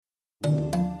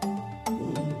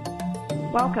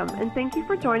Welcome, and thank you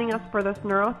for joining us for this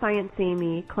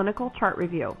NeuroscienceCME clinical chart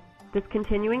review. This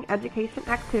continuing education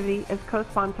activity is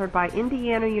co-sponsored by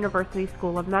Indiana University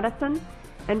School of Medicine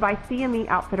and by CME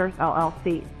Outfitters,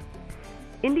 LLC.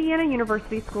 Indiana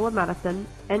University School of Medicine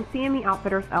and CME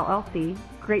Outfitters, LLC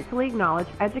gratefully acknowledge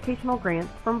educational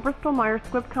grants from Bristol-Myers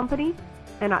Squibb Company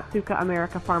and Otsuka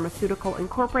America Pharmaceutical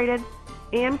Incorporated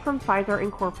and from Pfizer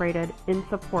Incorporated in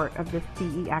support of this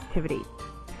CE activity.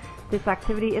 This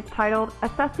activity is titled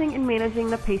Assessing and Managing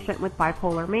the Patient with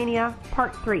Bipolar Mania,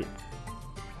 Part 3.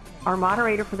 Our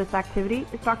moderator for this activity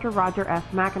is Dr. Roger S.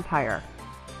 McIntyre.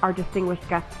 Our distinguished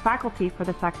guest faculty for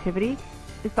this activity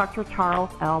is Dr.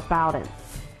 Charles L. Bowden.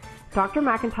 Dr.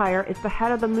 McIntyre is the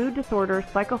head of the Mood Disorders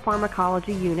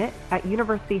Psychopharmacology Unit at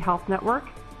University Health Network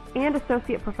and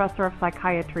Associate Professor of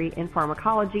Psychiatry and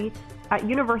Pharmacology at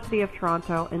University of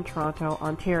Toronto in Toronto,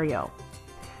 Ontario.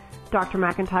 Dr.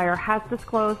 McIntyre has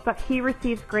disclosed that he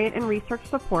receives grant and research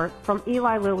support from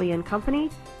Eli Lilly and Company,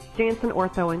 Janssen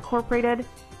Ortho Incorporated,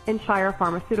 and Shire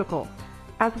Pharmaceuticals,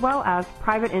 as well as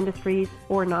private industries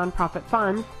or nonprofit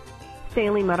funds,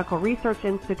 Stanley Medical Research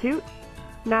Institute,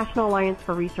 National Alliance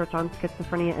for Research on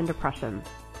Schizophrenia and Depression.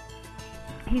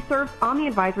 He serves on the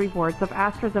advisory boards of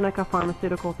AstraZeneca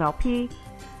Pharmaceuticals LP,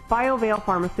 BioVale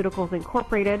Pharmaceuticals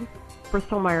Incorporated,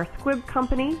 Bristol-Myers Squibb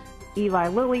Company, Eli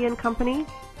Lilly and Company,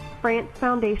 France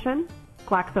Foundation,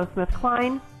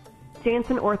 GlaxoSmithKline,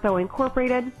 Janssen Ortho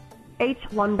Incorporated, H.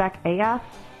 Lundbeck AS,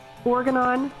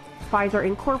 Organon, Pfizer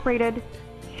Incorporated,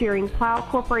 Schering-Plough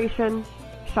Corporation,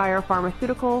 Shire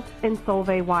Pharmaceuticals, and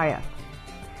Solvay Wyeth.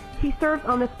 He serves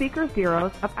on the Speakers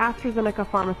Bureaus of AstraZeneca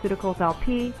Pharmaceuticals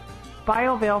LP,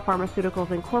 BioVale Pharmaceuticals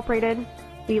Incorporated,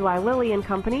 Eli Lilly and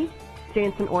Company,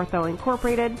 Janssen Ortho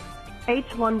Incorporated, H.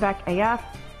 Lundbeck AS,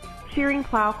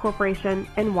 Schering-Plough Corporation,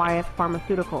 and Wyeth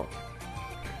Pharmaceuticals.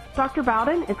 Dr.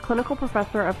 Bowden is Clinical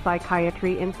Professor of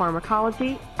Psychiatry and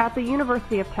Pharmacology at the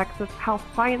University of Texas Health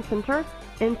Science Center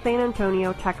in San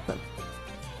Antonio, Texas.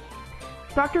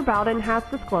 Dr. Bowden has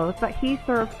disclosed that he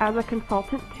serves as a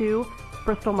consultant to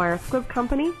Bristol-Myers Squibb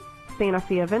Company,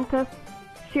 Sanofi Aventis,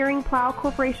 Schering-Plough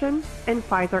Corporation, and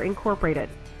Pfizer Incorporated.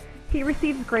 He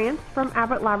receives grants from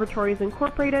Abbott Laboratories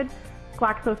Incorporated,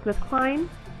 GlaxoSmithKline,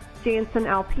 Janssen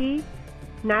LP,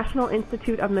 National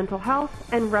Institute of Mental Health,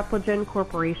 and Repligen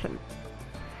Corporation.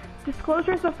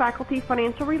 Disclosures of faculty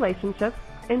financial relationships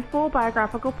and full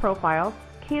biographical profiles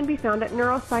can be found at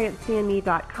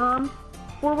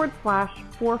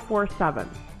neurosciencecme.com/447.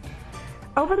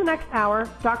 Over the next hour,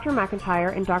 Dr.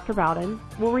 McIntyre and Dr. Bowden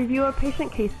will review a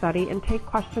patient case study and take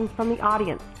questions from the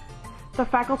audience. The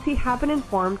faculty have been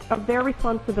informed of their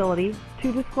responsibility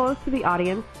to disclose to the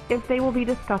audience if they will be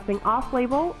discussing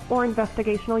off-label or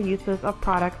investigational uses of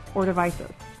products or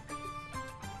devices.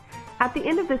 At the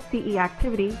end of this CE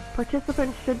activity,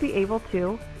 participants should be able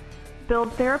to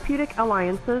build therapeutic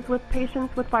alliances with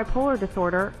patients with bipolar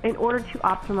disorder in order to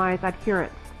optimize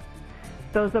adherence.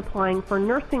 Those applying for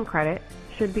nursing credit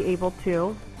should be able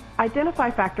to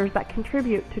identify factors that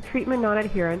contribute to treatment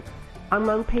non-adherence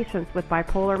among patients with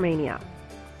bipolar mania.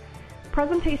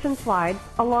 Presentation slides,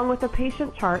 along with a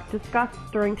patient chart discussed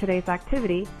during today's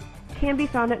activity, can be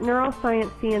found at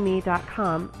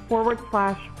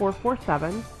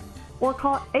neuroscience.cme.com/447 or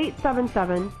call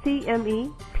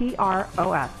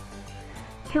 877-CME-PROS.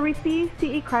 To receive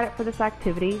CE credit for this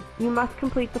activity, you must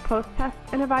complete the post-test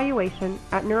and evaluation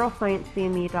at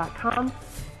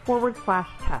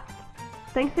neuroscience.cme.com/test.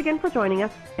 Thanks again for joining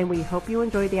us, and we hope you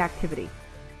enjoyed the activity.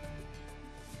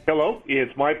 Hello,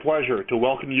 it's my pleasure to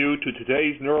welcome you to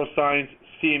today's Neuroscience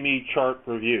CME Chart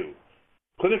Review.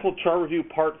 Clinical Chart Review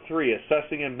Part 3,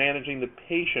 Assessing and Managing the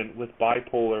Patient with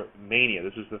Bipolar Mania.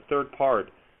 This is the third part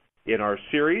in our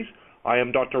series. I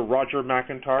am Dr. Roger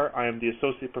McIntyre. I am the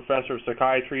Associate Professor of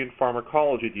Psychiatry and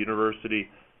Pharmacology at the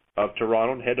University of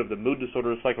Toronto and head of the Mood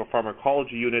Disorders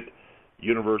Psychopharmacology Unit,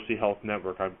 University Health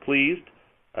Network. I'm pleased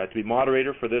to be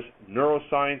moderator for this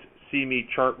Neuroscience CME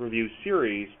Chart Review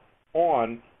series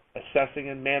on assessing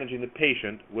and managing the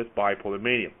patient with bipolar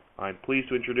mania. I'm pleased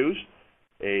to introduce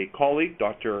a colleague,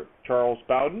 Dr. Charles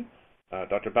Bowden.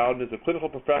 Dr. Bowden is a clinical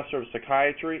professor of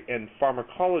psychiatry and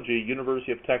pharmacology,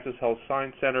 University of Texas Health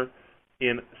Science Center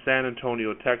in San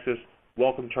Antonio, Texas.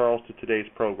 Welcome, Charles, to today's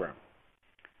program.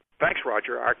 Thanks,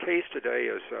 Roger. Our case today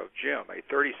is Jim, a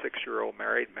 36-year-old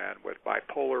married man with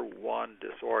bipolar I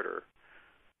disorder,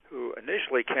 who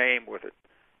initially came with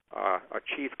a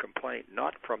chief complaint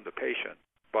not from the patient,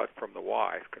 but from the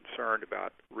wife, concerned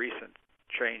about recent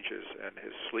changes in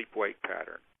his sleep-wake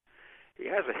pattern. He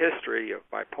has a history of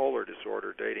bipolar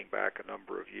disorder dating back a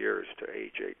number of years to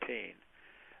age 18.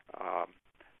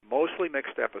 mostly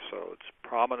mixed episodes,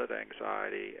 prominent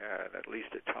anxiety, and at least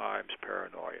at times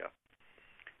paranoia.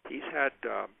 He's had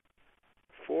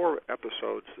 4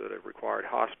 episodes that have required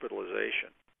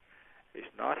hospitalization.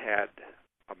 He's not had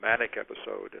a manic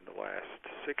episode in the last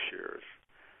 6 years.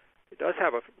 He does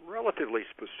have a relatively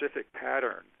specific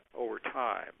pattern over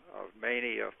time of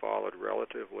mania followed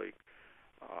relatively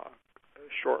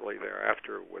shortly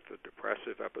thereafter with a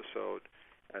depressive episode,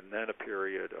 and then a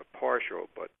period of partial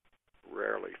but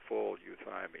rarely full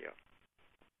euthymia.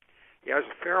 He has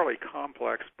a fairly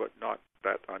complex but not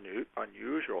that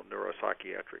unusual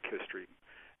neuropsychiatric history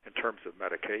in terms of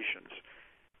medications.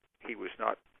 He was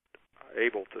not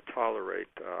able to tolerate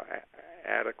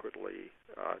adequately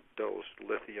dosed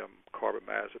lithium,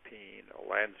 carbamazepine,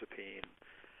 olanzapine,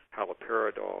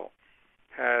 haloperidol,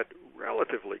 had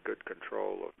relatively good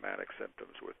control of manic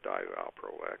symptoms with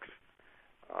divalproex.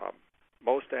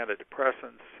 Most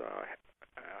antidepressants,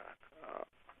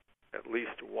 at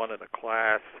least one in a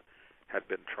class, had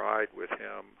been tried with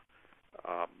him.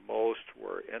 Most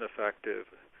were ineffective.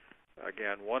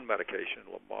 Again, one medication,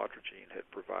 lamotrigine, had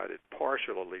provided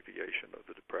partial alleviation of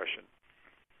the depression,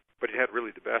 but it had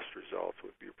really the best results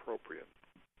with bupropion.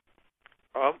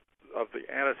 Of the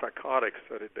antipsychotics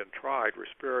that had been tried,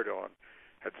 risperidone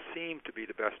had seemed to be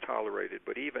the best tolerated,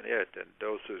 but even it, in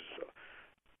doses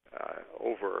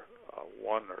over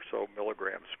 1 or so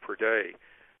milligrams per day,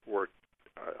 were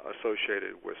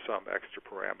associated with some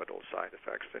extrapyramidal side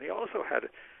effects. And he also had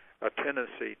a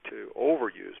tendency to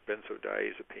overuse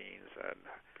benzodiazepines and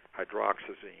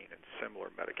hydroxyzine and similar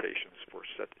medications for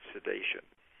sedation.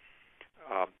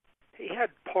 He had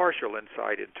partial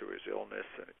insight into his illness,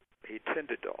 and he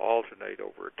tended to alternate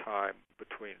over time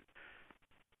between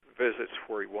visits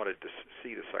where he wanted to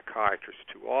see the psychiatrist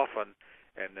too often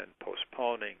and then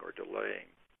postponing or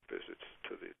delaying visits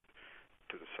to the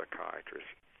psychiatrist.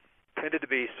 Tended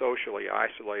to be socially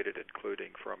isolated,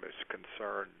 including from his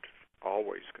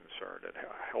always concerned and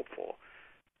helpful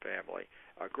family.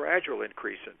 A gradual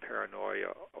increase in paranoia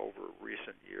over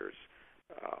recent years,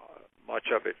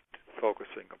 much of it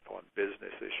focusing upon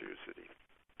business issues that he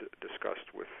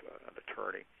discussed with an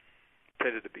attorney.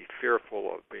 Tended to be fearful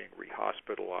of being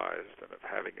rehospitalized and of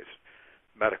having his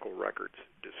medical records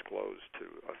disclosed to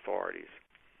authorities.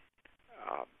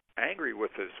 Angry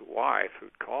with his wife,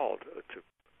 who'd called to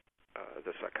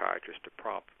the psychiatrist to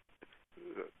prompt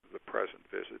the present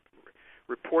visit,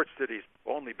 reports that he's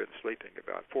only been sleeping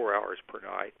about 4 hours per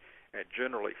night and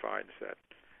generally finds that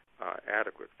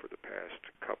adequate for the past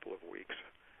couple of weeks,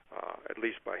 at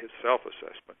least by his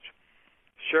self-assessment.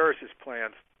 Shares his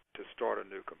plans to start a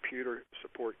new computer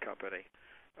support company,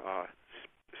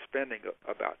 spending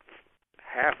about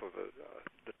half of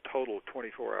the total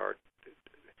 24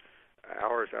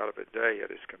 hours out of a day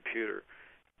at his computer.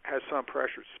 Has some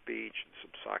pressured speech and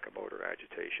some psychomotor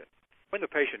agitation. When the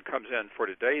patient comes in for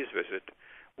today's visit,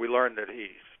 we learn that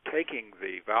he's taking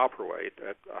the valproate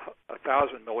at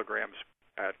 1,000 milligrams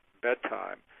at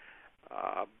bedtime,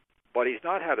 but he's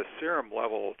not had a serum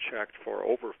level checked for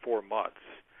over 4 months.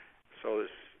 So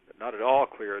it's not at all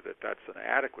clear that that's an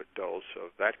adequate dose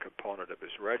of that component of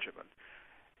his regimen.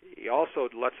 He also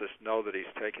lets us know that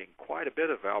he's taking quite a bit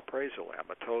of valprazolam,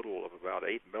 a total of about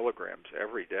 8 milligrams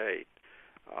every day,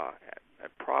 and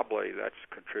probably that's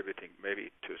contributing maybe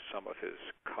to some of his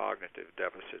cognitive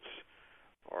deficits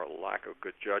or lack of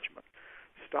good judgment.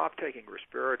 Stopped taking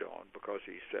risperidone because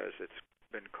he says it's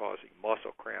been causing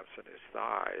muscle cramps in his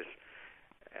thighs,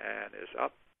 and is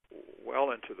up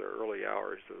well into the early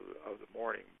hours of the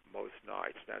morning most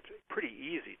nights. Now, it's pretty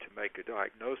easy to make a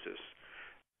diagnosis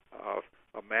of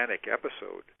a manic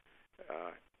episode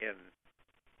in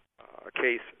a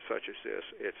case such as this.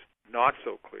 It's not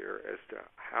so clear as to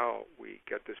how we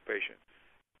get this patient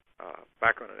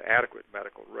back on an adequate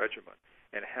medical regimen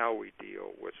and how we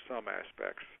deal with some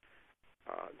aspects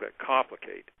that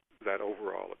complicate that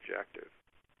overall objective.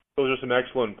 Those are some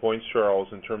excellent points,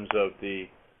 Charles, in terms of the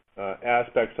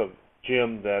aspects of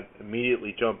Jim that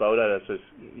immediately jump out at us as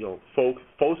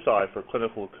foci for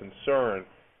clinical concern,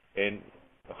 and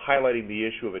highlighting the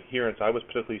issue of adherence. I was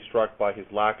particularly struck by his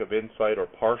lack of insight or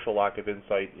partial lack of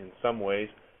insight in some ways,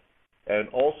 and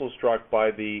also struck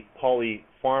by the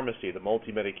polypharmacy, the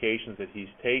multi-medications that he's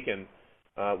taken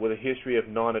with a history of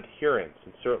non-adherence.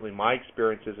 And certainly my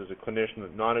experiences as a clinician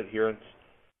that non-adherence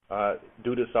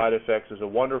due to side effects is a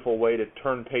wonderful way to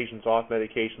turn patients off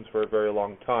medications for a very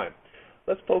long time.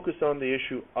 Let's focus on the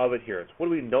issue of adherence. What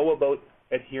do we know about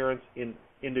adherence in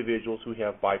individuals who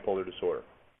have bipolar disorder?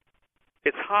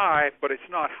 It's high, but it's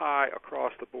not high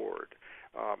across the board.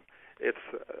 it's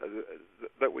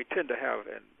that we tend to have,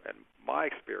 in my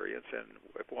experience, and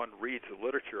if one reads the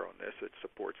literature on this, it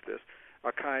supports this,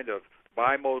 a kind of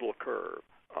bimodal curve,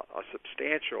 a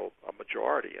substantial, a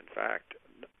majority, in fact,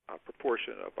 a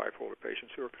proportion of bipolar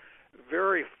patients who are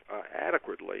very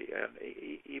adequately and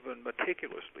even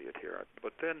meticulously adherent,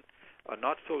 but then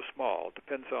not so small,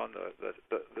 depends on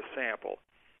the sample,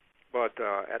 but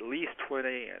at least 20,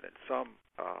 and in some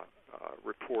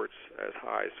reports as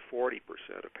high as 40%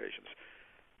 of patients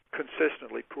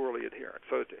consistently poorly adherent.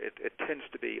 So it tends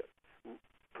to be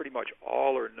pretty much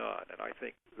all or none, and I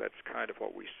think that's kind of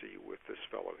what we see with this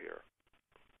fellow here.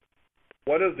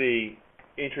 One of the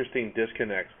interesting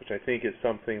disconnects, which I think is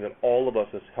something that all of us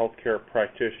as healthcare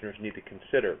practitioners need to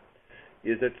consider,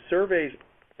 is that surveys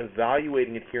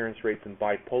evaluating adherence rates in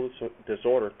bipolar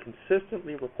disorder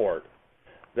consistently report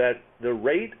that the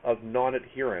rate of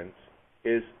non-adherence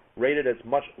is rated as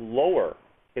much lower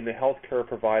in the healthcare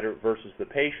provider versus the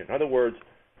patient. In other words,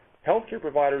 healthcare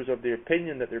providers are of the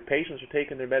opinion that their patients are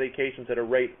taking their medications at a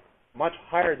rate much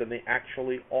higher than they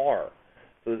actually are.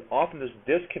 So there's often this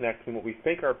disconnect between what we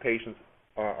think our patients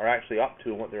are actually up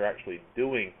to and what they're actually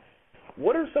doing.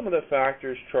 What are some of the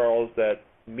factors, Charles, that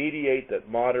mediate, that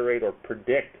moderate, or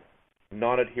predict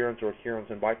non-adherence or adherence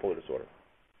in bipolar disorder?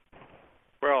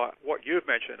 Well, what you've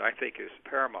mentioned, I think, is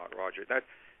paramount, Roger. That's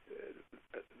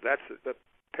the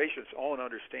patient's own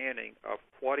understanding of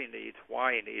what he needs,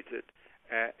 why he needs it,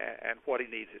 and what he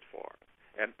needs it for.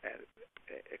 And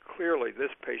clearly,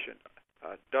 this patient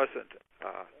doesn't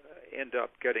end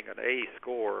up getting an A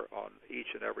score on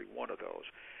each and every one of those.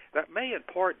 That may in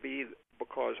part be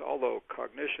because although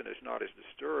cognition is not as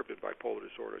disturbed in bipolar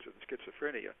disorders as in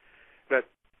schizophrenia, that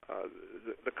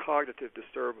the cognitive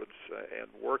disturbance and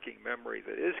working memory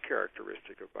that is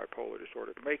characteristic of bipolar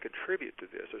disorder may contribute to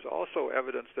this. There's also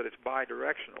evidence that it's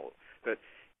bidirectional, that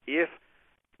if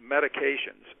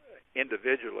medications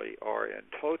individually or in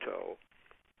toto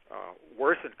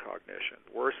worsen cognition,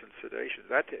 worsen sedation,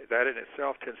 that in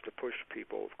itself tends to push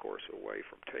people, of course, away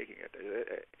from taking it.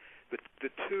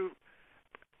 The two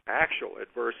actual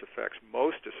adverse effects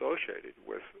most associated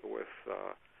with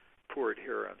poor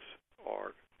adherence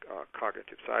are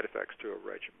cognitive side effects to a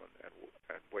regimen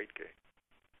and weight gain.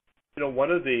 You know,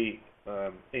 one of the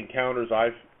encounters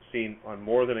I've seen on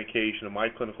more than occasion in my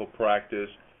clinical practice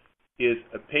is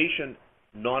a patient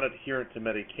not adherent to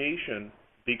medication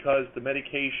because the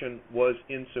medication was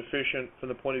insufficient from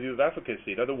the point of view of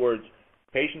efficacy. In other words,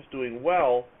 patients doing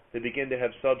well, they begin to have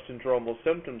subsyndromal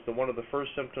symptoms, and one of the first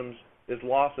symptoms is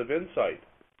loss of insight.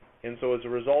 And so as a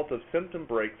result of symptom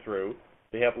breakthrough,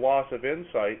 they have loss of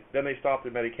insight, then they stop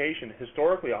the medication.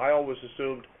 Historically, I always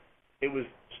assumed it was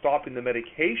stopping the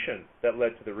medication that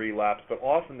led to the relapse, but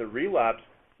often the relapse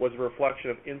was a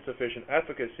reflection of insufficient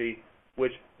efficacy,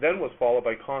 which then was followed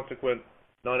by consequent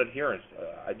non-adherence.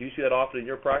 Do you see that often in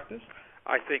your practice?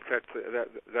 I think that's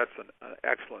an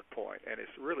excellent point, and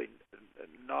it's really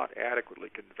not adequately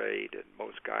conveyed in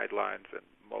most guidelines and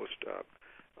most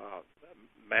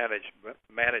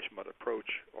management approach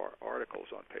or articles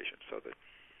on patients.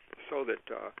 So that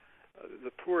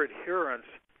the poor adherence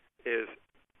is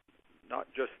not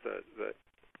just the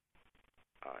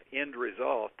end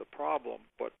result, the problem,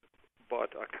 but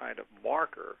a kind of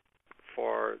marker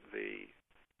for the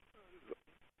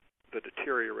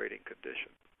deteriorating condition.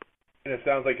 And it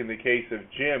sounds like in the case of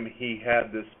Jim, he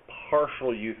had this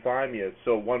partial euthymia.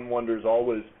 So one wonders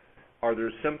always, are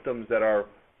there symptoms that are,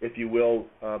 if you will,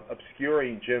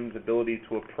 obscuring Jim's ability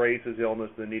to appraise his illness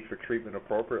and the need for treatment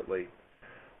appropriately?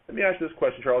 Let me ask you this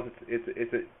question, Charles.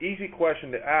 It's an easy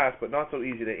question to ask, but not so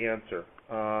easy to answer,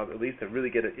 at least to really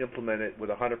get it implemented with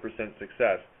 100%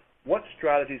 success. What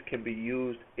strategies can be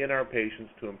used in our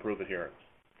patients to improve adherence?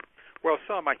 Well,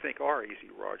 some I think are easy,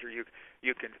 Roger.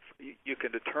 You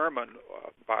can determine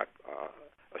by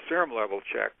a serum level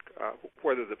check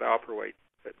whether the valproate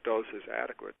dose is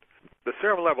adequate. The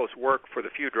serum levels work for the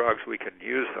few drugs we can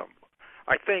use them.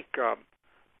 I think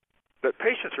that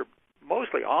patients are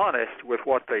mostly honest with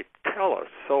what they tell us,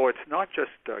 so it's not just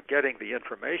getting the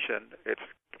information, it's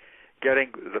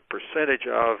getting the percentage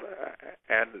of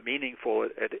and meaningful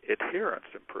adherence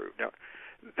improved. Now,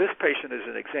 this patient is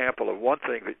an example of one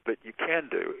thing that you can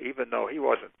do, even though he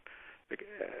wasn't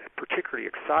particularly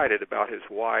excited about his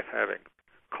wife having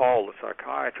called the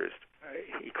psychiatrist.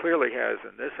 He clearly has,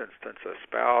 in this instance, a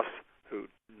spouse who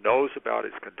knows about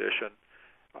his condition,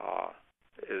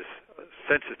 is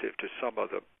sensitive to some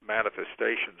of the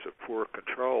manifestations of poor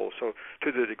control. So to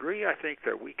the degree I think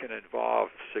that we can involve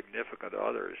significant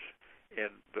others in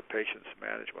the patient's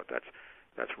management,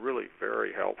 that's really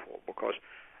very helpful, because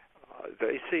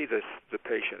they see the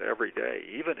patient every day.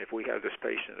 Even if we have this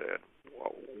patient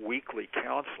in weekly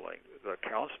counseling, the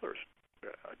counselor's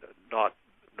not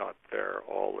there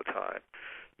all the time.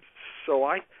 So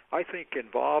I think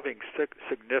involving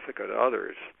significant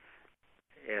others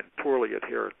in poorly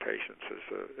adherent patients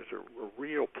is a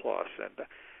real plus, and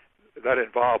that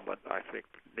involvement, I think,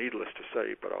 needless to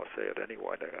say, but I'll say it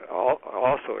anyway,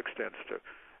 also extends to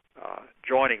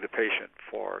joining the patient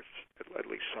for at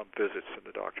least some visits in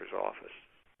the doctor's office.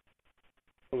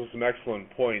 Those are some excellent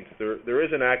points. There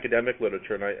is an academic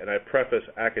literature, and I preface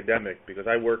academic because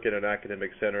I work in an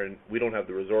academic center, and we don't have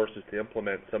the resources to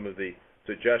implement some of the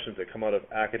suggestions that come out of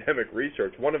academic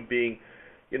research. One of being,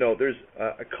 there's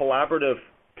a collaborative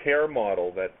care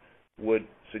model that would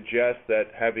suggest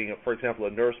that having, for example,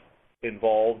 a nurse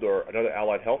involved or another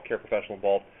allied healthcare professional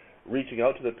involved, reaching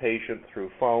out to the patient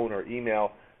through phone or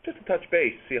email just to touch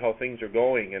base, see how things are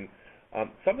going. And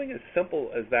something as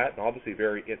simple as that, and obviously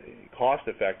very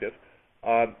cost-effective,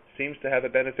 seems to have a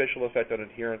beneficial effect on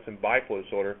adherence in bipolar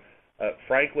disorder.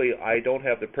 Frankly, I don't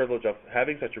have the privilege of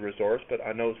having such a resource, but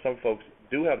I know some folks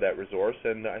do have that resource,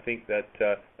 and I think that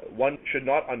one should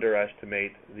not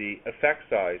underestimate the effect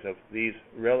size of these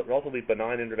relatively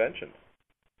benign interventions.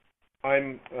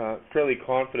 I'm fairly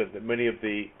confident that many of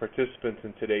the participants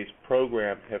in today's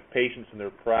program have patients in their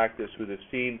practice who they've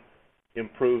seen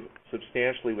improve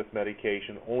substantially with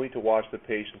medication, only to watch the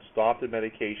patient stop the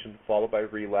medication, followed by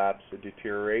relapse or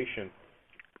deterioration.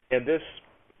 And this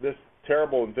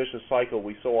terrible and vicious cycle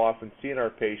we so often see in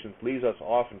our patients leaves us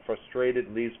often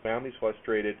frustrated, leaves families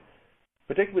frustrated.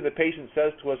 Particularly the patient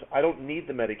says to us, I don't need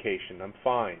the medication, I'm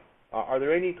fine. Are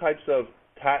there any types of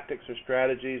tactics or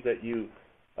strategies that you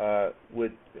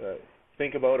would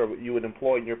think about or you would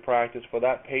employ in your practice for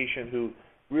that patient who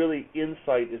really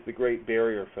insight is the great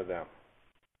barrier for them?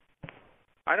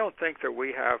 I don't think that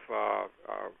we have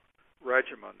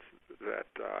regimens that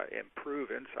improve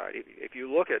insight. If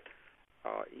you look at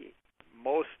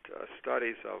most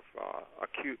studies of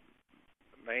acute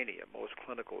mania, most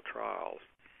clinical trials,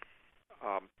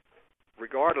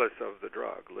 regardless of the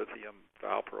drug, lithium,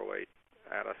 valproate,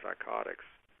 antipsychotics,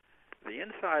 the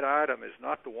insight item is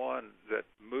not the one that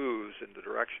moves in the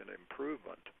direction of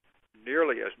improvement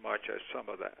nearly as much as some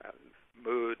of the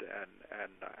mood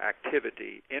and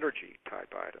activity, energy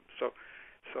type items. So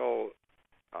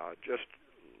just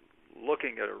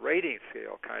looking at a rating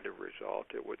scale kind of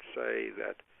result, it would say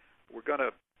that we're going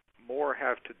to more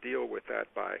have to deal with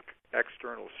that by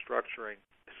external structuring.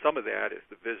 Some of that is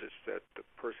the visits that the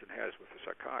person has with a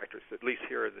psychiatrist. At least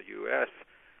here in the U.S.,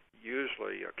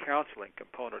 usually a counseling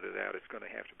component of that is going to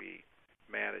have to be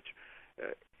managed.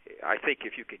 I think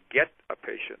if you can get a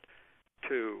patient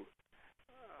to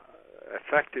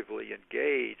effectively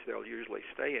engage, they'll usually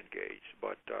stay engaged.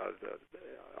 But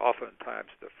oftentimes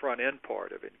the front end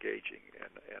part of engaging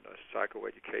in a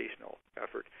psychoeducational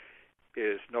effort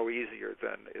is no easier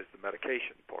than is the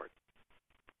medication part.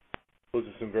 Those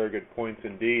are some very good points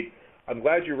indeed. I'm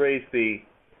glad you raised the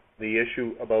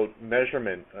issue about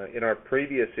measurement. In our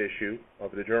previous issue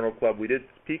of the Journal Club, we did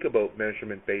speak about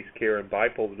measurement-based care in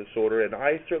bipolar disorder, and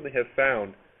I certainly have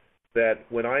found that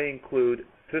when I include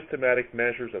systematic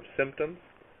measures of symptoms,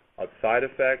 of side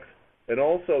effects, and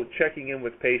also checking in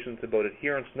with patients about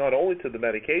adherence not only to the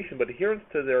medication, but adherence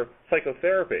to their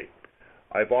psychotherapy,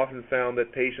 I've often found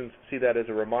that patients see that as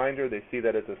a reminder, they see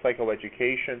that as a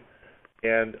psychoeducation,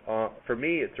 and for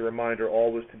me it's a reminder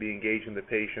always to be engaging the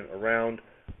patient around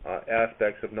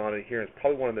aspects of non-adherence,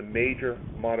 probably one of the major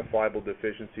modifiable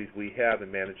deficiencies we have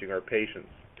in managing our patients.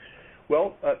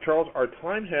 Well, Charles, our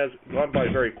time has gone by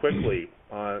very quickly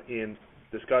in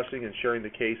discussing and sharing the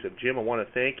case of Jim. I want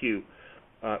to thank you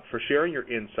for sharing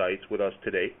your insights with us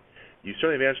today. You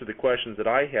certainly have answered the questions that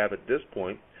I have at this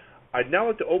point. I'd now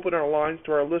like to open our lines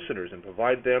to our listeners and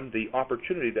provide them the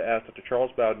opportunity to ask Dr.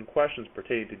 Charles Bowden questions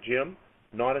pertaining to Jim,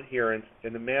 non-adherence,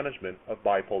 and the management of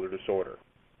bipolar disorder.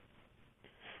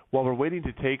 While we're waiting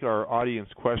to take our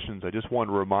audience questions, I just want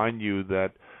to remind you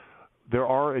that there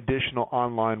are additional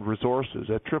online resources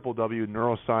at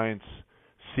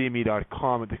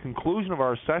www.neuroscienceCME.com. At the conclusion of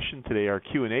our session today, our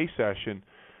Q&A session,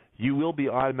 you will be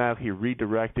automatically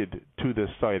redirected to this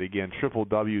site. Again,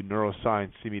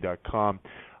 www.neuroscienceCME.com.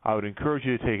 I would encourage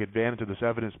you to take advantage of this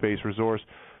evidence-based resource.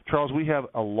 Charles, we have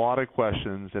a lot of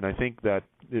questions, and I think that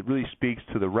it really speaks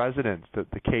to the resonance that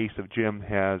the case of Jim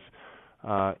has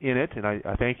in it, and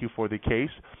I thank you for the case.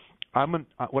 What I'm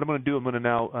going to do, I'm going to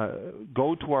now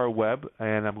go to our web,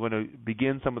 and I'm going to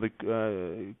begin some of the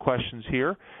questions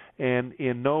here, and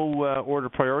in no order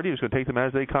of priority, I'm just going to take them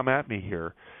as they come at me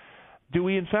here. Do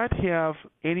we, in fact, have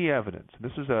any evidence,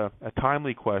 this is a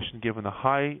timely question, given the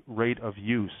high rate of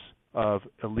use of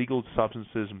illegal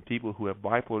substances in people who have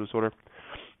bipolar disorder.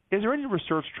 Is there any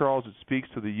research, Charles, that speaks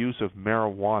to the use of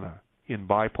marijuana in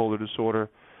bipolar disorder?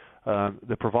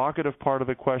 The provocative part of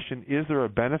the question, is there a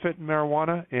benefit in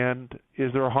marijuana, and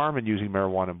is there a harm in using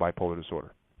marijuana in bipolar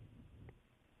disorder?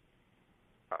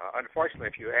 Unfortunately,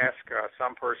 if you ask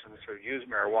some persons who use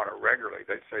marijuana regularly,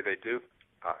 they'd say they do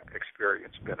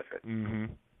experience benefit. Mm-hmm.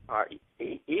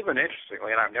 Even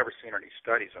interestingly, and I've never seen any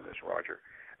studies on this, Roger,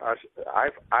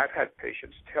 I've had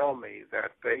patients tell me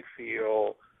that they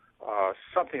feel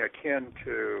something akin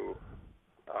to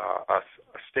a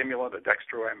stimulant, a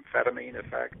dextroamphetamine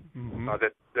effect, mm-hmm.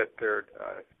 that their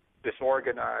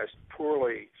disorganized,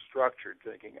 poorly structured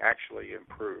thinking actually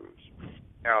improves.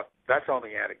 Now, that's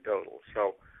only anecdotal,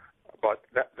 but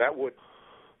that would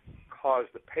cause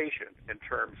the patient, in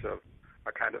terms of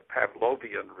a kind of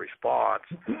Pavlovian response,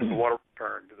 to want to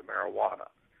return to the marijuana.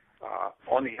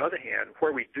 On the other hand,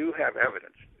 where we do have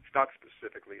evidence, it's not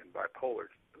specifically in bipolar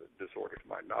disorder to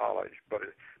my knowledge, but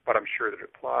I'm sure that it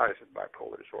applies in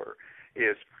bipolar disorder,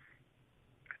 is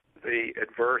the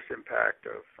adverse impact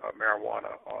of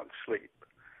marijuana on sleep.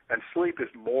 And sleep is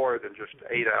more than just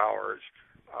 8 hours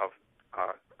of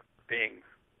being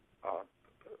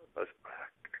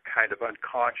kind of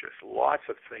unconscious. Lots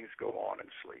of things go on in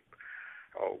sleep.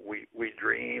 We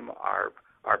dream. Our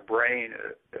brain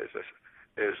is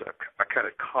a kind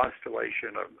of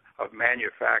constellation of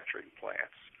manufacturing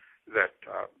plants that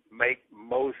make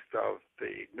most of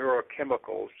the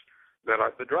neurochemicals that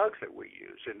are the drugs that we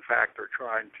use. In fact, they're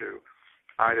trying to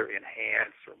either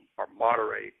enhance or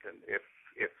moderate, and if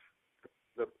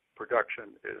the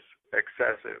production is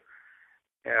excessive.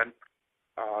 And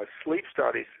sleep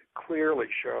studies clearly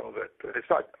show that it's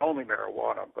not only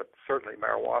marijuana, but certainly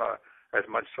marijuana as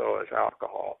much so as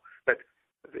alcohol, that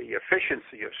the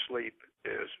efficiency of sleep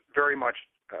is very much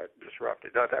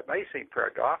disrupted. Now, that may seem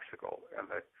paradoxical, and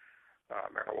that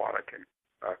marijuana can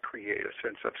create a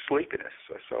sense of sleepiness.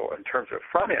 So in terms of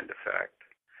front-end effect,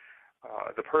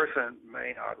 the person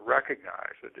may not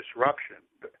recognize the disruption,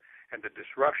 and the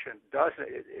disruption doesn't,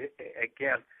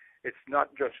 again, it's not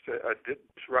just a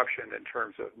disruption in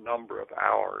terms of number of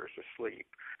hours of sleep,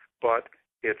 but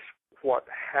it's what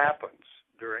happens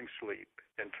during sleep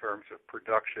in terms of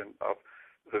production of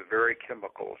the very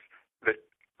chemicals that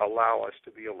allow us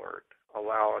to be alert,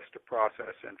 allow us to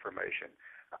process information,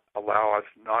 allow us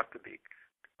not to be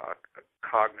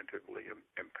cognitively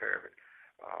impaired.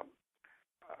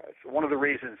 It's one of the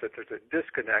reasons that there's a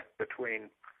disconnect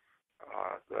between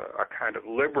a kind of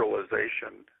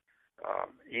liberalization,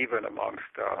 even amongst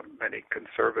many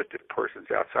conservative persons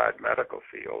outside medical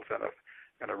fields,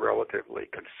 and a relatively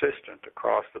consistent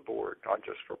across the board, not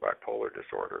just for bipolar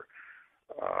disorder,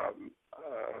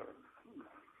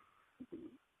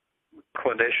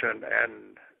 clinician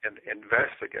and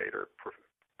investigator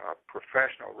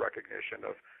professional recognition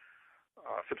of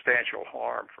substantial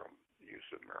harm from the use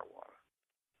of marijuana.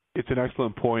 It's an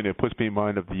excellent point. It puts me in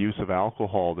mind of the use of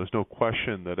alcohol. There's no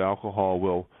question that alcohol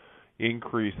will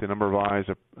increase the number of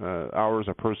hours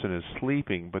a person is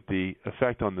sleeping, but the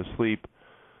effect on the sleep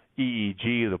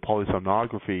EEG, the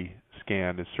polysomnography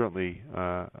scan, is certainly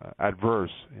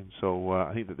adverse. And so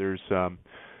I think that there's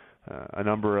a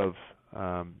number of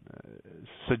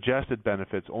suggested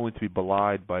benefits only to be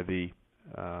belied by the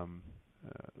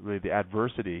really the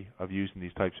adversity of using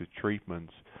these types of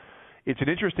treatments. It's an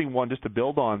interesting one just to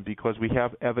build on, because we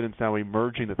have evidence now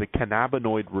emerging that the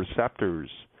cannabinoid receptors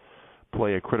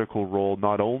play a critical role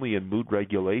not only in mood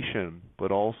regulation,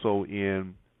 but also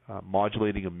in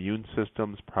modulating immune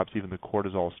systems, perhaps even the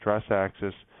cortisol stress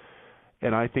axis.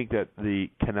 And I think that the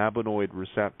cannabinoid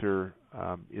receptor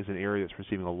is an area that's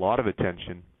receiving a lot of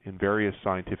attention in various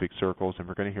scientific circles, and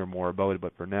we're going to hear more about it.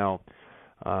 But for now,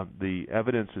 the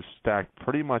evidence is stacked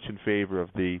pretty much in favor of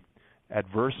the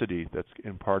adversity that's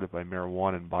imparted by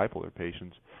marijuana in bipolar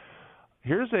patients.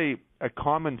 Here's a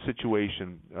common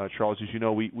situation, Charles. As you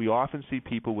know, we often see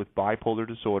people with bipolar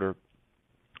disorder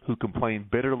who complain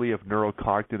bitterly of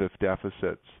neurocognitive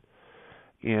deficits.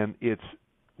 And it's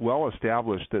well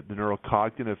established that the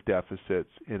neurocognitive deficits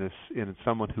in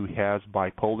someone who has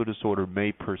bipolar disorder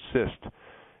may persist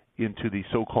into the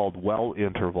so-called well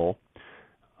interval,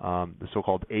 the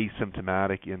so-called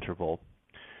asymptomatic interval.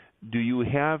 Do you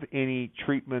have any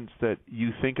treatments that you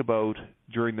think about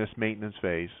during this maintenance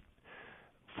phase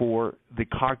for the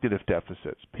cognitive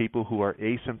deficits, people who are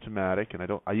asymptomatic?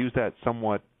 And I use that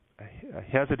somewhat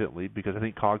hesitantly, because I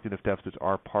think cognitive deficits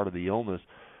are part of the illness.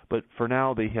 But for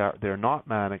now, they're not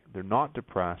manic, they're not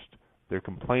depressed, they're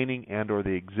complaining and or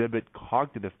they exhibit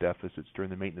cognitive deficits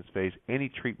during the maintenance phase. Any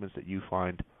treatments that you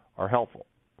find are helpful?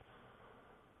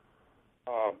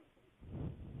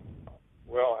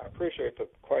 Well, I appreciate the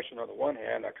question on the one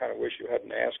hand. I kind of wish you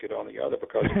hadn't asked it on the other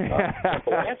because it's not a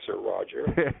simple answer, Roger.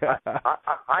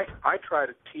 I try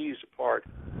to tease apart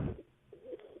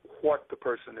what the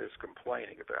person is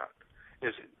complaining about.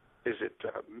 Is it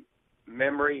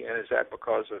memory, and is that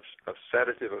because of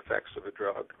sedative effects of a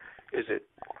drug? Is it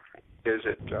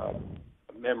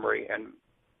memory? And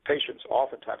patients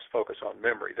oftentimes focus on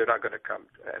memory. They're not going to come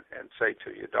and say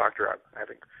to you, "Doctor, I'm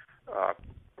having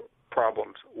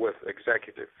problems with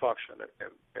executive function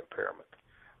impairment."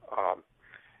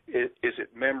 Is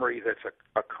it memory that's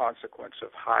a consequence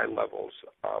of high levels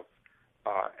of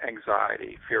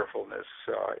anxiety, fearfulness,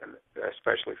 and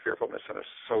especially fearfulness in a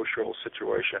social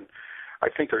situation? I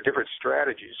think there are different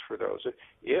strategies for those.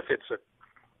 If it's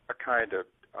a kind of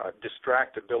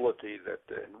distractibility that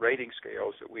in rating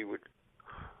scales that we would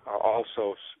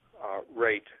also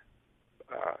rate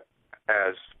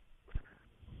as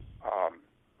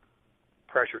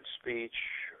pressured speech,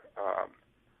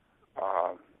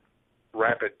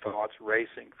 rapid thoughts,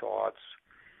 racing thoughts,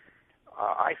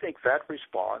 I think that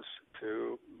responds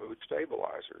to mood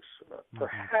stabilizers,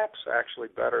 perhaps actually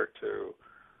better to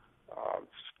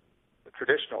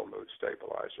traditional mood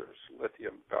stabilizers,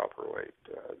 lithium valproate,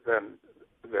 than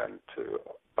to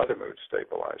other mood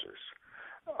stabilizers.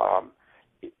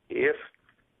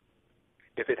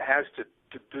 If it has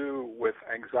to do with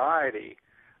anxiety,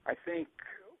 I think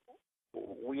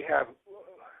we have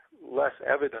less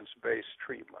evidence-based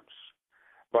treatments.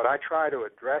 But I try to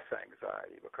address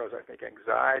anxiety because I think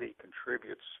anxiety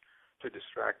contributes to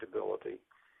distractibility.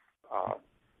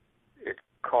 It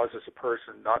causes a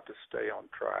person not to stay on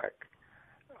track.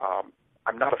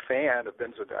 I'm not a fan of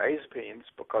benzodiazepines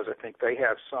because I think they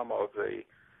have some of the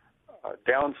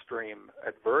downstream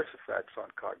adverse effects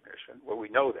on cognition. Well, we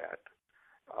know that.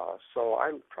 So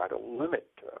I try to limit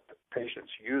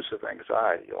patients' use of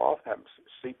anxiety. You'll often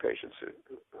see patients who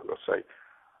will say,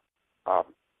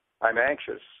 "I'm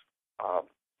anxious,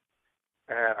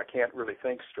 and I can't really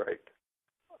think straight.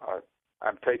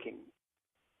 I'm taking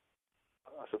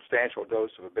a substantial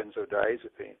dose of a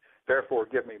benzodiazepine. Therefore,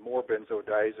 give me more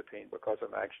benzodiazepine because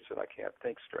I'm anxious and I can't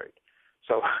think straight."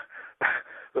 So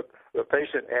the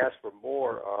patient asks for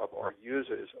more of or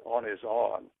uses on his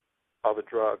own of a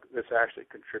drug that's actually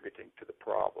contributing to the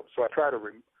problem. So I try to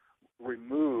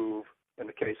remove, in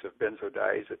the case of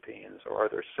benzodiazepines or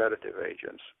other sedative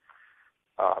agents,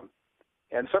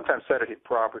 and sometimes sedative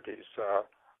properties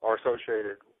are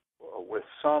associated with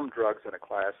some drugs in a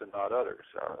class and not others.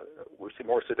 We see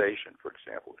more sedation, for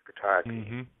example, with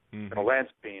quetiapine and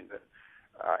olanzapine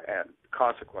and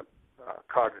consequent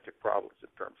cognitive problems in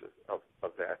terms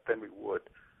of that than we would,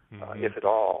 if at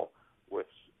all, with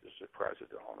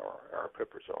ziprasidone or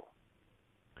aripiprazole.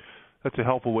 That's a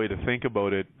helpful way to think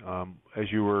about it.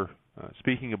 As you were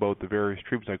speaking about the various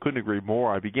treatments, I couldn't agree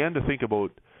more. I began to think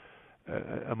about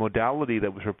a modality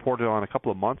that was reported on a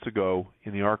couple of months ago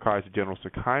in the Archives of General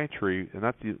Psychiatry, and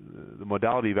that's the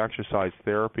modality of exercise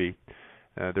therapy.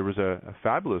 There was a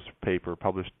fabulous paper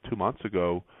published 2 months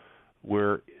ago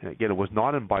where, again, it was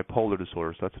not in bipolar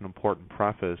disorder, so that's an important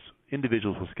preface.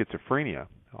 Individuals with schizophrenia,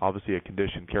 obviously a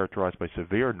condition characterized by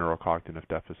severe neurocognitive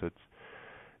deficits,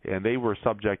 and they were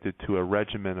subjected to a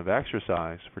regimen of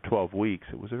exercise for 12 weeks.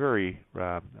 It was a very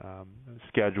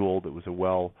scheduled, it was a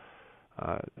well,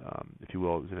 if you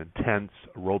will, it was an intense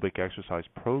aerobic exercise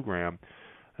program.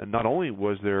 And not only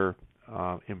was there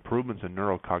improvements in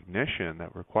neurocognition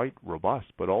that were quite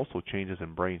robust, but also changes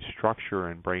in brain structure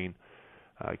and brain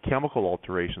chemical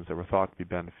alterations that were thought to be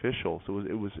beneficial. So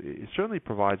it certainly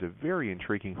provides a very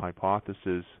intriguing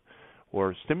hypothesis,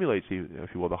 or stimulates,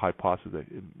 if you will, the hypothesis that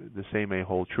the same may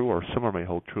hold true or similar may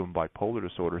hold true in bipolar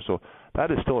disorder. So that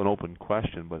is still an open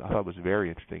question, but I thought it was very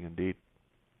interesting indeed.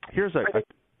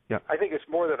 I think it's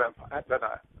more than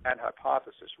an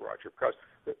hypothesis, Roger, because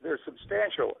there's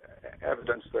substantial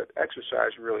evidence that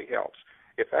exercise really helps.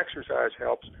 If exercise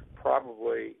helps,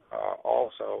 probably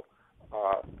also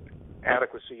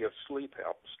adequacy of sleep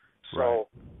helps. So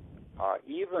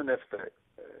even if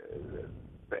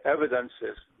the evidence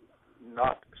is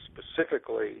not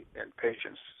specifically in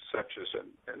patients such as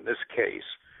in this case,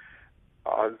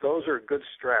 those are good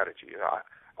strategies.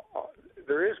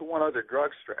 There is one other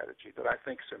drug strategy that I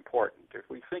think is important. If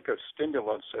we think of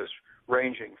stimulants as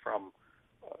ranging from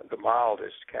the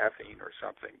mildest, caffeine or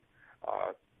something,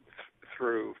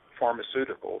 through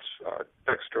pharmaceuticals,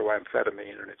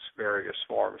 dextroamphetamine in its various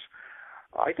forms,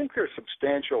 I think there's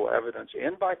substantial evidence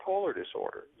in bipolar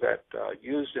disorder that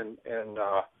used in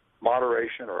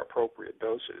moderation or appropriate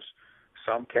doses,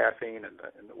 some caffeine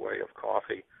in the way of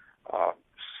coffee,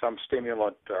 some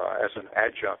stimulant as an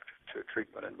adjunct to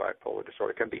treatment in bipolar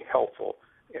disorder can be helpful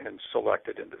in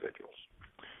selected individuals.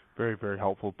 Very, very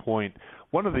helpful point.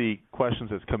 One of the questions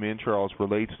that's come in, Charles,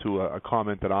 relates to a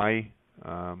comment that I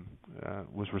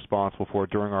was responsible for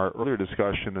during our earlier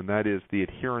discussion, and that is the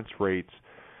adherence rates.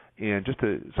 And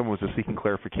someone was seeking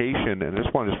clarification, and I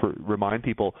just wanted to remind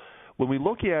people, when we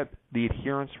look at the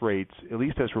adherence rates, at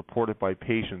least as reported by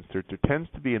patients, there tends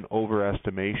to be an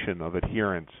overestimation of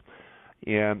adherence.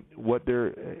 And what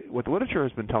the literature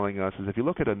has been telling us is if you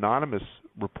look at anonymous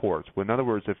reports, in other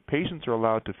words, if patients are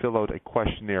allowed to fill out a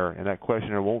questionnaire and that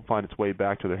questionnaire won't find its way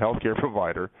back to their healthcare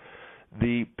provider,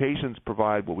 the patients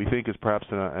provide what we think is perhaps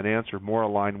an answer more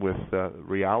aligned with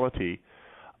reality.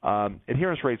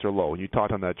 Adherence rates are low, and you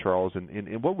talked on that, Charles.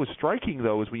 And what was striking,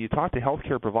 though, is when you talk to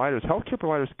healthcare providers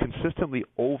consistently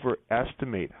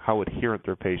overestimate how adherent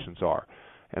their patients are.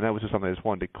 And that was just something I just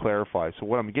wanted to clarify. So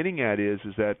what I'm getting at is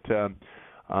that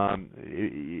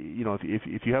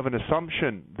if you have an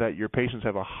assumption that your patients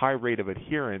have a high rate of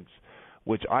adherence,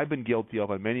 which I've been guilty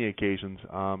of on many occasions,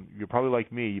 you're probably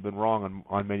like me. You've been wrong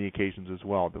on many occasions as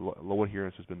well. The low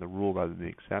adherence has been the rule rather than the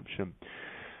exception.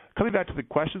 Coming back to the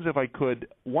questions, if I could,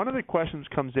 one of the questions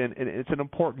comes in, and it's an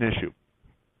important issue: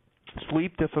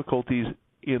 sleep difficulties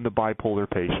in the bipolar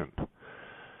patient.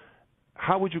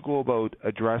 How would you go about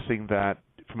addressing that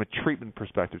from a treatment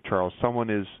perspective, Charles? Someone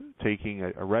is taking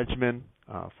a regimen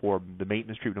for the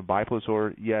maintenance treatment of bipolar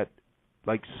disorder, yet,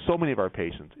 like so many of our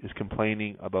patients, is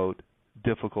complaining about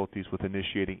difficulties with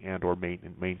initiating and or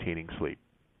maintaining sleep.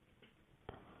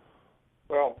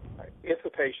 Well, if the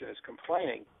patient is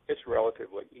complaining, it's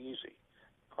relatively easy.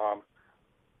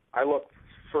 I look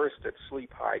first at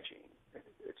sleep hygiene.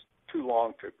 It's too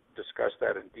long to discuss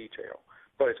that in detail,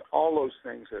 but it's all those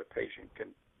things that a patient can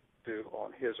do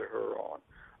on his or her own.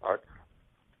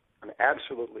 An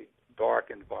absolutely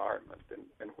dark environment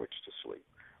in which to sleep,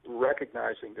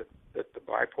 recognizing that the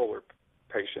bipolar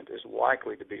patient is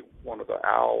likely to be one of the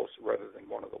owls rather than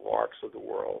one of the larks of the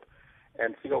world,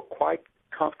 and feel quite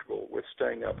comfortable with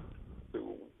staying up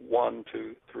to 1,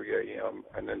 2, 3 a.m.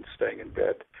 and then staying in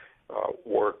bed,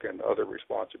 work and other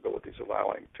responsibilities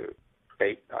allowing to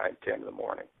 8, 9, 10 in the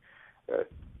morning.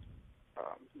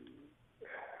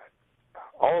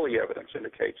 All the evidence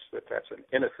indicates that that's an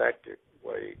ineffective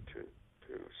way to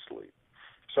sleep.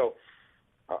 So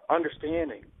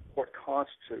understanding what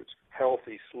constitutes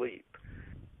healthy sleep,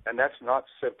 and that's not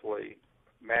simply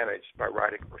managed by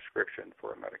writing a prescription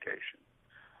for a medication.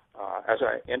 As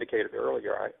I indicated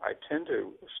earlier, I tend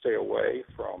to stay away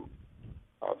from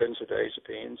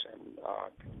benzodiazepines and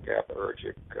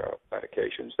GABAergic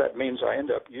medications. That means I end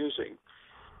up using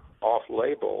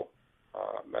off-label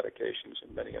medications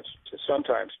in many instances,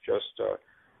 sometimes just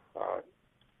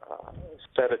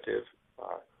sedative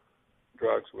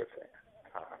drugs with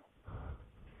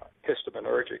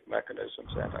histaminergic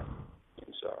mechanisms,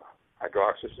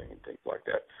 hydroxyzine, things like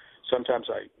that. Sometimes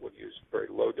I would use very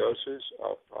low doses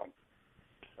of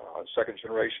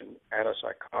second-generation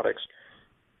antipsychotics,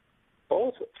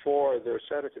 both for their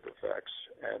sedative effects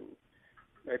and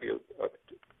maybe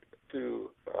too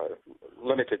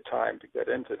limited time to get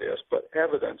into this, but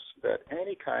evidence that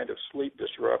any kind of sleep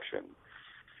disruption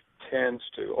tends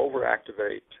to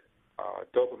overactivate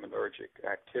dopaminergic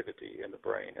activity in the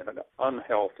brain in an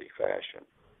unhealthy fashion.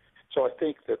 So I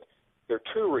think that there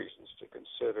are two reasons to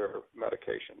consider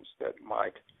medications that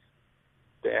might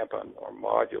dampen or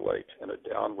modulate in a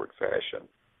downward fashion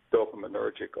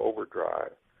dopaminergic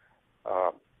overdrive.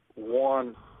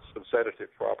 One, some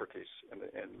sedative properties in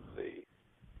the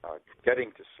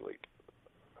getting to sleep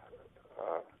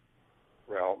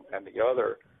realm, and the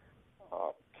other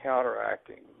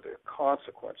counteracting the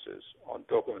consequences on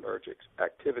dopaminergic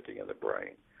activity in the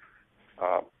brain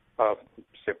of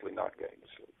simply not getting to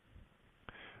sleep.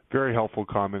 Very helpful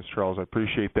comments, Charles. I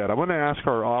appreciate that. I want to ask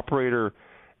our operator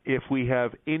if we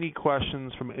have any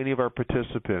questions from any of our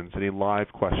participants, any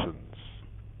live questions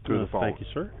through the phone. Thank you,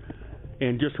 sir.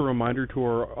 And just a reminder to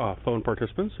our phone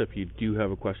participants, if you do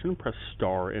have a question, press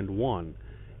star and 1.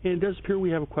 And it does appear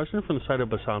we have a question from the side of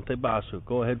Basante Basu.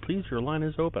 Go ahead, please. Your line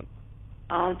is open.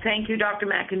 Thank you, Dr.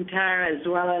 McIntyre, as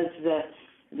well as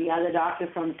the other doctor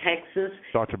from Texas.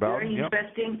 Dr. Bowden, very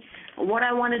interesting. Yep. What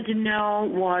I wanted to know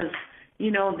was,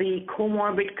 the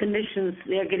comorbid conditions,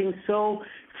 they're getting so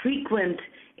frequent,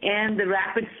 and the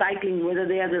rapid cycling, whether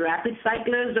they are the rapid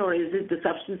cyclers or is it the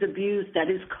substance abuse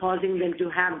that is causing them to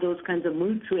have those kinds of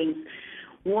mood swings.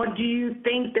 What do you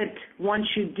think that one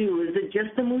should do? Is it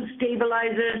just the mood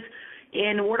stabilizers?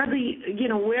 And what are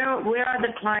where are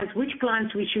the clients, which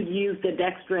clients we should use the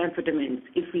dextroamphetamines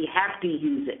if we have to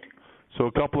use it? So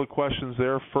a couple of questions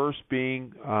there. First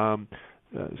being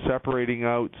separating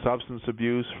out substance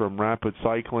abuse from rapid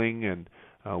cycling, and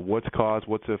What's cause,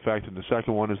 what's the effect, and the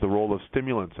second one is the role of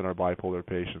stimulants in our bipolar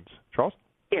patients. Charles?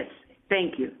 Yes,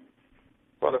 thank you.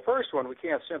 Well, the first one we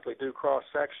can't simply do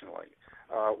cross-sectionally.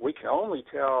 We can only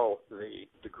tell the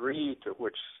degree to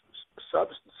which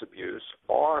substance abuse,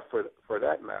 or for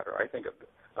that matter, I think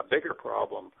a bigger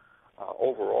problem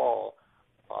overall,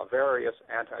 various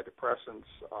antidepressants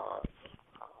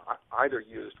either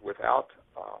used without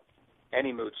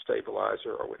any mood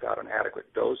stabilizer or without an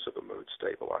adequate dose of a mood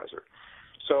stabilizer.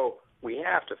 So we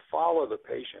have to follow the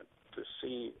patient to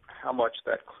see how much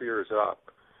that clears up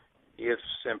if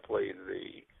simply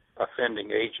the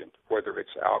offending agent, whether it's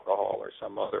alcohol or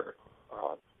some other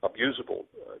abusable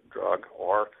drug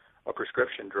or a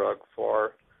prescription drug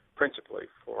principally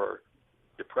for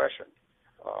depression.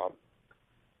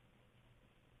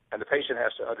 And the patient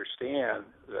has to understand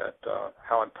that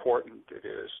how important it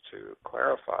is to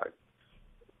clarify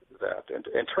that. And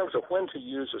in terms of when to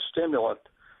use a stimulant,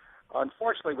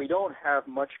 unfortunately, we don't have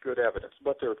much good evidence,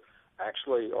 but there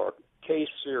actually are case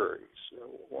series.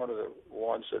 One of the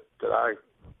ones that I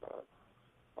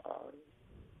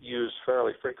use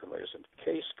fairly frequently is a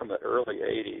case from the early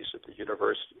 80s at the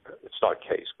university. It's not a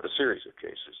case, but a series of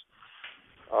cases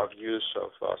of use of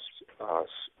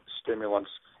stimulants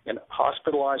in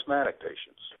hospitalized manic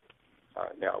patients.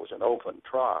 Now, it was an open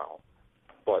trial,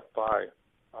 but by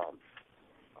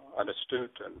an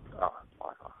astute and,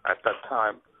 at that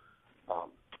time,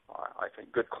 I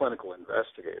think, good clinical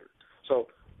investigator. So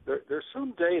there's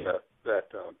some data that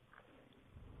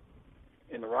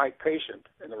in the right patient,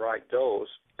 in the right dose,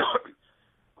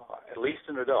 at least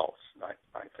in adults,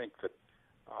 I think that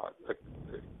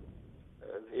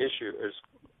the issue is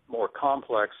more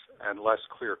complex and less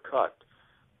clear-cut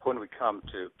when we come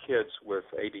to kids with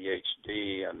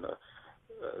ADHD and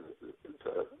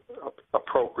the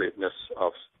appropriateness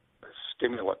of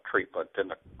stimulant treatment in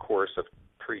the course of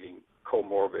treating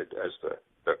comorbid, as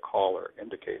the caller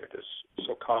indicated, is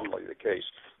so commonly the case,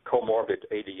 comorbid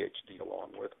ADHD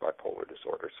along with bipolar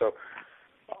disorder. So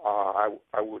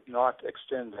I would not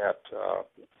extend that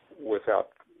without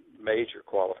major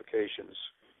qualifications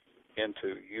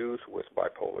into youth with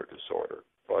bipolar disorder.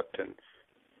 But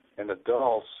in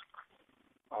adults,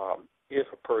 if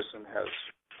a person has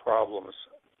problems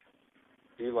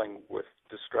dealing with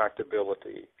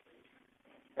distractibility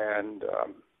and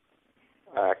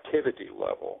activity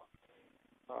level,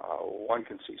 one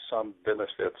can see some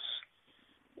benefits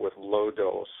with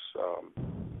low-dose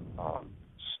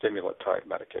stimulant-type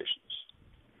medications.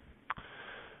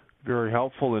 Very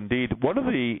helpful indeed. One of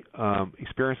the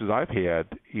experiences I've had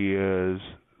is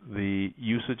the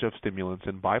usage of stimulants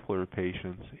in bipolar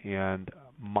patients, and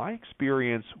my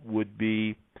experience would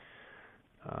be,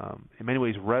 in many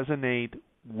ways, resonate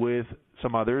with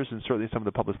some others, and certainly some of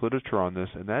the published literature on this,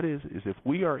 and that is if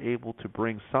we are able to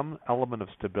bring some element of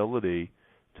stability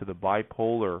to the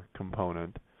bipolar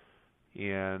component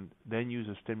and then use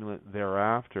a stimulant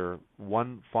thereafter,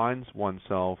 one finds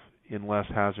oneself in less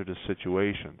hazardous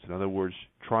situations. In other words,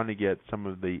 trying to get some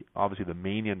of obviously the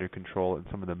mania under control and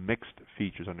some of the mixed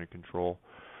features under control.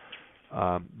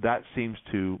 That seems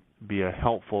to be a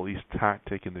helpful, at least,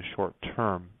 tactic in the short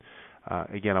term.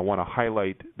 Again, I want to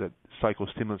highlight that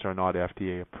psychostimulants are not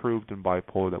FDA approved in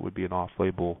bipolar. That would be an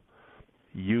off-label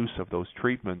use of those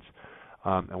treatments.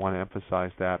 I want to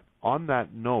emphasize that. On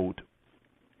that note,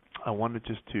 I wanted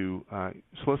just to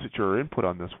solicit your input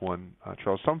on this one,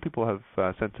 Charles. Some people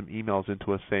have sent some emails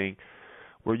into us saying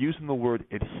we're using the word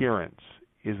adherence.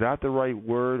 Is that the right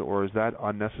word, or is that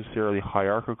unnecessarily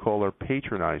hierarchical or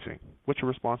patronizing? What's your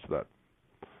response to that?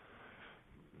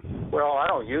 Well, I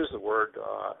don't use the word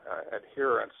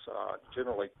adherence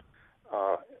generally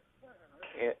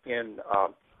in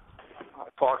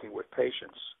talking with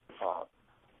patients.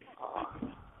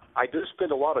 I do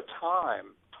spend a lot of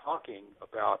time talking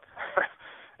about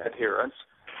adherence,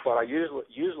 but I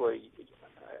usually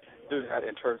do that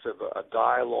in terms of a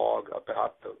dialogue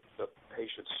about the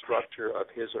patient's structure of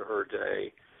his or her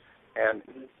day, and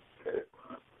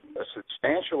a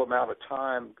substantial amount of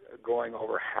time going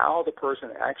over how the person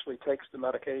actually takes the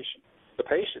medication. The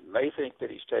patient may think that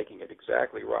he's taking it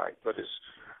exactly right, but as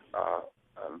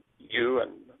you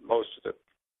and most of the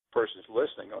persons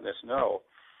listening on this know,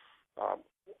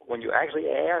 when you actually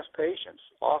ask patients,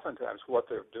 oftentimes what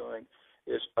they're doing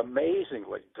is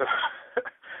amazingly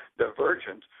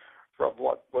divergent from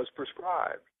what was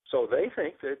prescribed. So they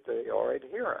think that they are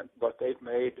adherent, but they've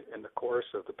made, in the course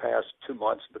of the past 2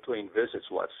 months between visits,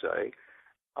 let's say,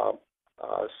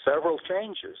 several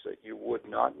changes that you would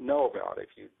not know about if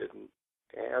you didn't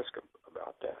ask them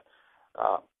about that.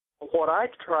 What I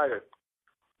try to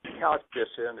couch this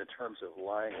in terms of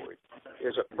language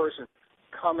is a person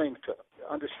coming to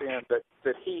understand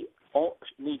that he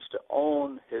needs to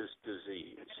own his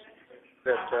disease,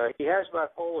 that he has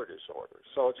bipolar disorder.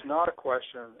 So it's not a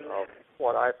question of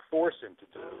what I force him to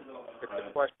do. It's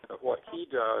a question of what he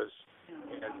does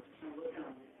in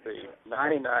the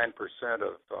 99%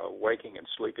 of waking and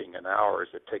sleeping in hours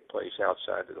that take place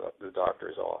outside the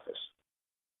doctor's office.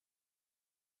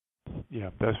 Yeah,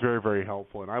 that's very, very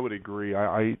helpful, and I would agree.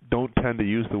 I don't tend to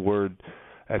use the word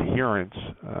adherence.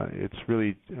 It's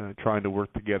really trying to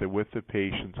work together with the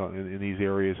patients in these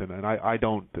areas, and I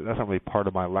don't. That's not really part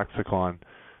of my lexicon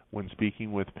when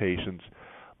speaking with patients.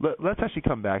 Let's actually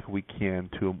come back, if we can,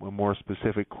 to a more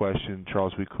specific question,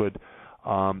 Charles, we could,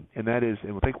 and that is,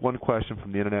 and we'll take one question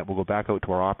from the internet. We'll go back out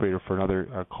to our operator for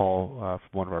another call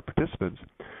from one of our participants.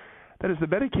 That is, the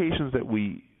medications that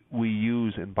we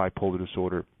use in bipolar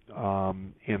disorder,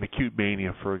 in acute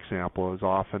mania, for example, is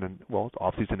often, it's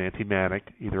often an anti-manic,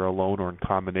 either alone or in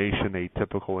combination, a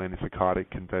typical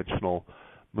antipsychotic, conventional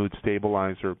mood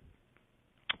stabilizer.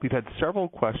 We've had several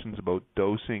questions about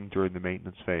dosing during the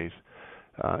maintenance phase.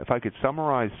 If I could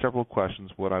summarize several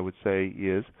questions, what I would say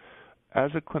is,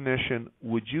 as a clinician,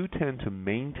 would you tend to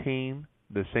maintain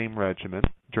the same regimen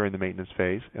during the maintenance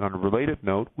phase? And on a related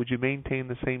note, would you maintain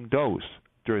the same dose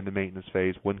during the maintenance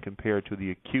phase when compared to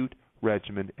the acute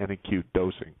regimen and acute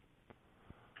dosing?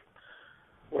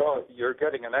 Well, you're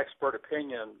getting an expert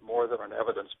opinion more than an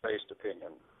evidence-based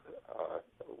opinion,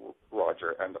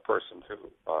 Roger, and the person who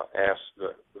asked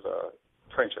the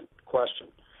trenchant question.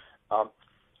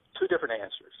 Two different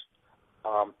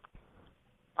answers.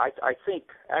 I think,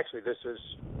 actually, this is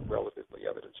relatively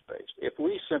evidence-based. If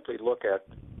we simply look at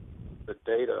the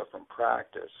data from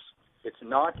practice, it's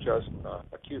not just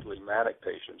acutely manic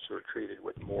patients who are treated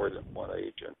with more than one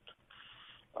agent.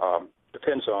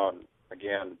 Depends on,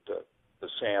 again, the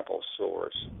sample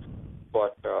source.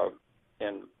 But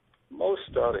in most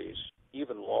studies,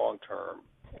 even long-term,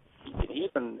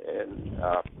 even in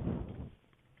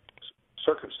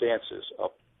circumstances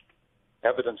of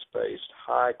evidence-based,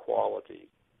 high-quality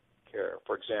care,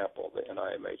 for example, the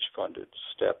NIMH-funded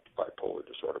STEP bipolar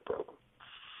disorder program,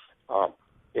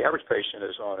 the average patient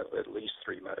is on at least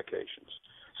 3 medications.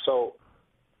 So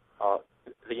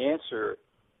the answer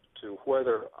to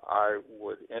whether I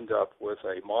would end up with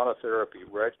a monotherapy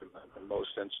regimen in most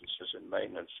instances in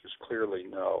maintenance is clearly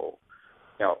no.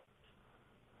 Now,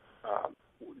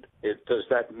 does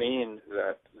that mean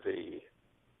that the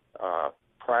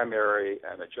primary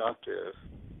and adjunctive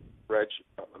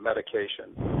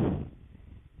medication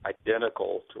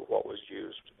identical to what was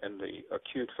used in the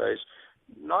acute phase?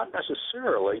 Not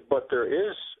necessarily, but there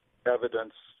is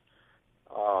evidence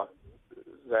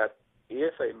that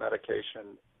if a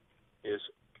medication is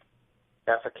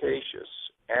efficacious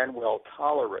and well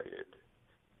tolerated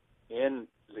in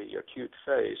the acute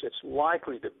phase, it's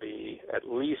likely to be at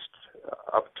least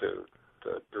up to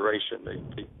the duration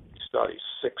the study,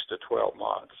 6 to 12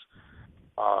 months.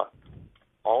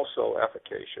 Also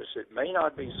efficacious. It may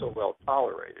not be so well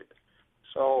tolerated.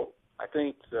 So I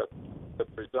think that the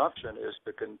presumption is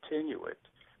to continue it.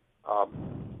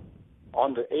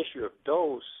 On the issue of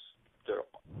dose,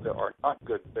 there are not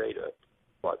good data,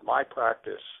 but my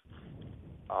practice,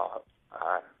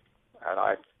 and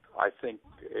I think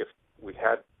if we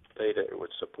had data, it would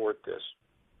support this.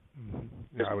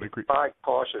 Yeah, I would agree. Try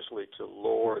cautiously to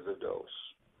lower the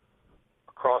dose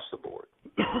across the board.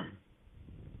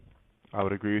 I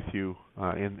would agree with you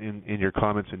in your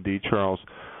comments, indeed, Charles.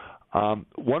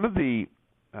 One of the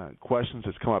questions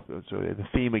that's come up, so the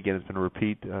theme again has been a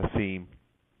repeat theme,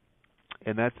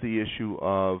 and that's the issue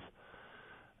of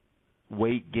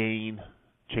weight gain,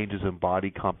 changes in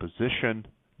body composition,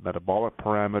 metabolic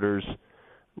parameters.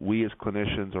 We as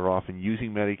clinicians are often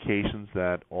using medications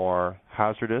that are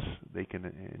hazardous. They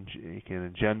can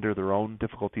engender their own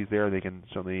difficulties there. They can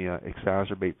certainly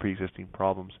exacerbate pre-existing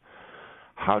problems.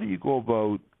 How do you go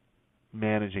about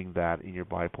managing that in your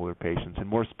bipolar patients? And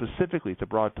more specifically, it's a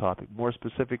broad topic, more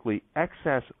specifically,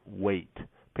 excess weight,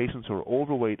 patients who are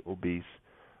overweight, obese.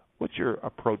 What's your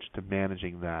approach to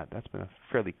managing that? That's been a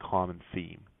fairly common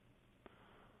theme.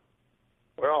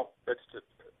 Well, it's to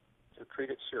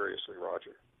treat it seriously,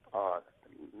 Roger.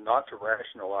 Not to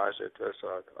rationalize it as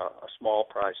a small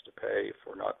price to pay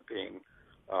for not being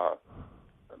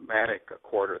manic a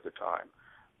quarter of the time.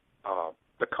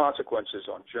 The consequences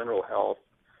on general health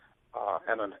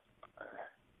and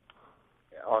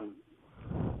on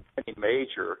any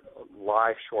major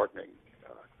life-shortening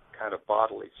kind of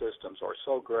bodily systems are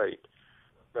so great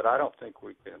that I don't think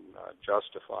we can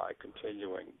justify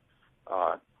continuing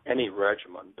any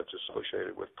regimen that's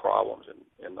associated with problems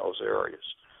in those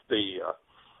areas. The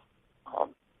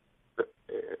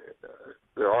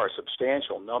there are a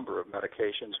substantial number of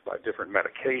medications by different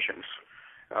medications,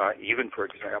 even, for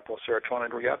example,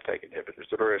 serotonin reuptake inhibitors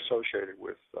that are associated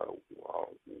with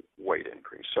weight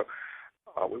increase. So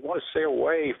we want to stay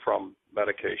away from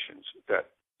medications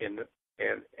that in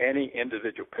any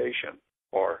individual patient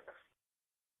are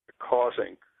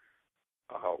causing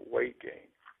weight gain.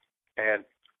 And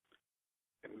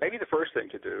maybe the first thing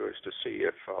to do is to see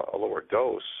if a lower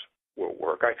dose will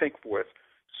work. I think with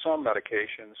some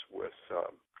medications, with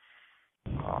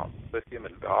lithium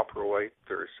and valproate,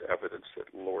 there's evidence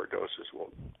that lower doses will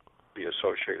be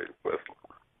associated with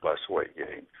less weight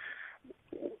gain.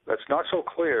 That's not so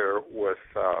clear with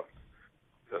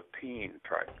the pene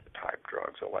type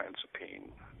drugs,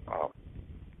 olanzapine,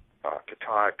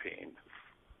 quetiapine.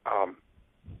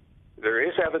 There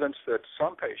is evidence that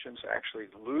some patients actually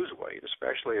lose weight,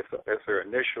 especially if they're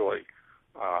initially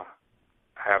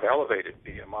have elevated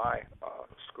BMI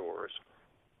scores,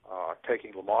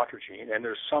 taking lamotrigine. And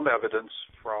there's some evidence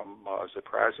from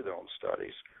ziprasidone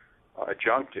studies,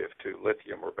 adjunctive to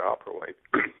lithium or valproate,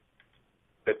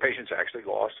 that patients actually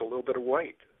lost a little bit of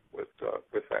weight with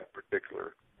that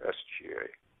particular SGA.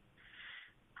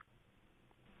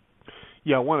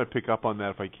 Yeah, I want to pick up on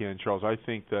that if I can, Charles. I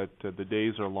think that the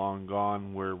days are long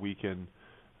gone where we can,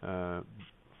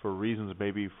 for reasons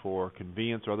maybe for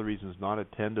convenience or other reasons, not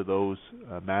attend to those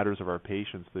matters of our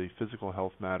patients. The physical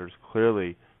health matters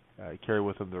clearly carry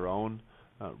with them their own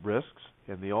risks,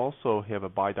 and they also have a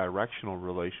bidirectional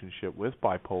relationship with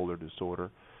bipolar disorder.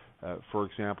 For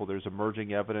example, there's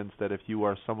emerging evidence that if you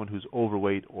are someone who's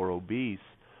overweight or obese,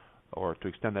 or to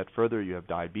extend that further, you have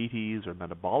diabetes or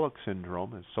metabolic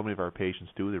syndrome, as so many of our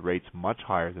patients do, the rate's much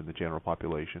higher than the general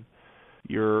population,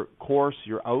 your course,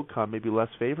 your outcome may be less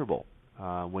favorable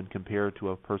when compared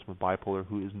to a person with bipolar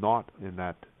who is not in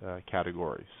that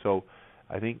category. So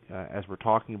I think as we're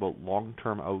talking about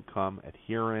long-term outcome,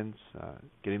 adherence,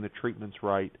 getting the treatments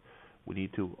right, we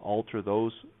need to alter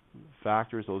those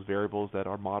factors, those variables that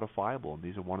are modifiable, and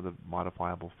these are one of the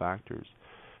modifiable factors.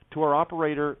 To our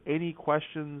operator, any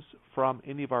questions from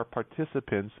any of our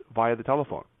participants via the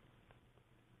telephone?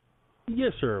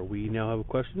 Yes, sir. We now have a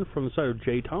question from the side of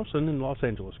Jay Thompson in Los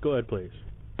Angeles. Go ahead, please.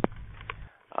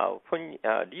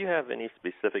 Do you have any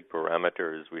specific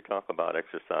parameters? We talk about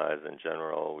exercise in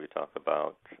general. We talk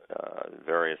about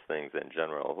various things in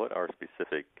general. What are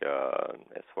specific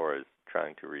as far as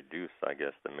trying to reduce, I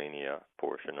guess, the mania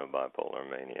portion of bipolar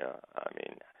mania? I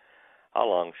mean, how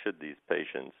long should these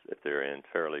patients, if they're in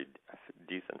fairly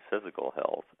decent physical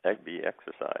health, be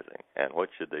exercising, and what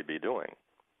should they be doing?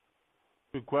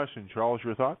 Good question. Charles,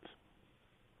 your thoughts?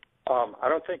 I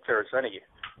don't think there's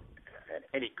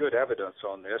any good evidence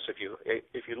on this. If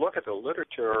you look at the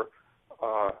literature,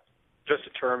 just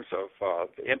in terms of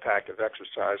the impact of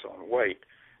exercise on weight,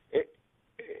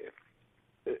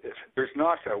 there's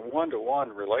not a one-to-one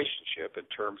relationship in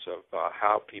terms of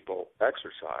how people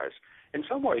exercise. In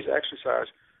some ways, exercise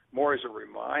more is a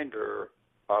reminder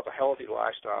of a healthy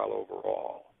lifestyle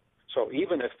overall. So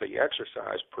even if the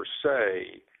exercise per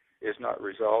se is not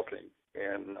resulting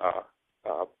in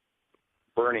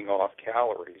burning off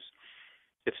calories,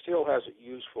 it still has a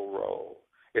useful role.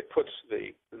 It puts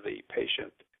the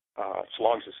patient, as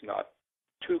long as it's not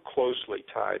too closely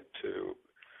tied to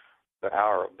the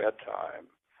hour of bedtime,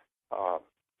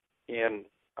 in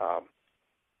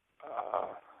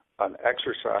an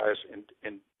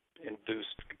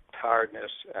exercise-induced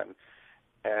tiredness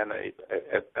and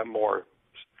a more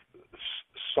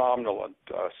somnolent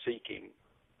seeking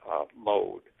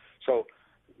mode. So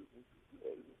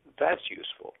that's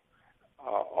useful.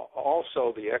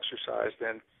 Also, the exercise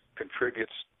then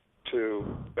contributes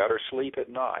to better sleep at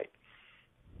night.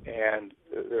 And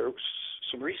there are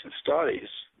some recent studies,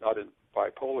 not in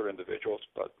bipolar individuals,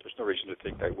 but there's no reason to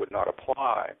think they would not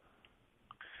apply.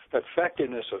 The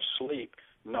effectiveness of sleep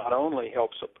not only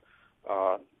helps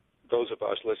those of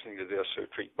us listening to this who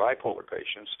treat bipolar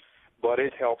patients, but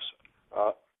it helps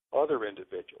other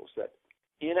individuals. That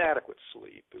inadequate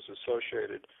sleep is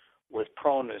associated with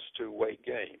proneness to weight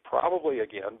gain, probably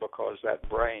again because that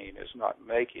brain is not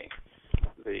making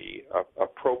the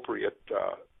appropriate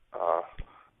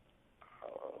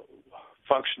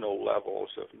functional levels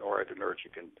of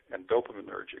noradrenergic and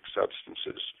dopaminergic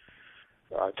substances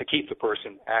to keep the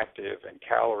person active and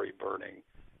calorie burning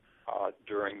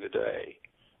during the day.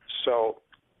 So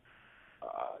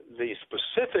the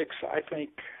specifics, I think,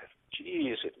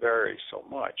 it varies so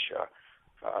much.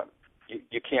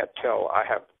 You can't tell. I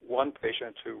have one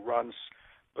patient who runs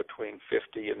between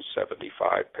 50 and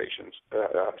 75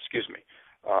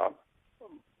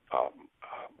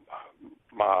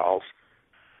 miles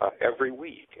every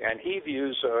week, and he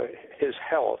views his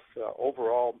health,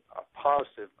 overall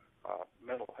positive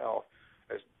mental health,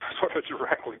 as sort of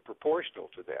directly proportional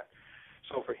to that.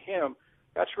 So for him,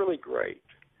 that's really great.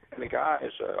 And the guy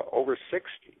is over 60,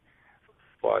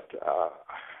 but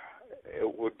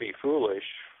it would be foolish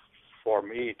for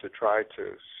me to try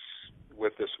to,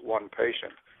 with this one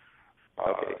patient.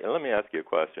 Okay, let me ask you a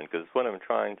question, because what I'm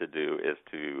trying to do is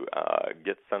to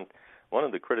get some. One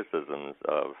of the criticisms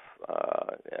of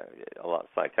a lot of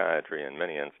psychiatry in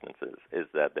many instances is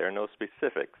that there are no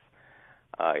specifics.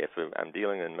 If I'm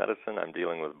dealing in medicine, I'm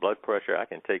dealing with blood pressure, I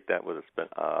can take that with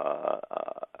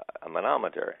a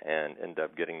manometer and end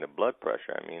up getting the blood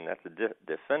pressure. I mean, that's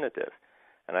definitive.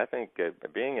 And I think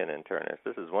being an internist,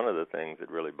 this is one of the things that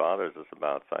really bothers us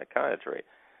about psychiatry.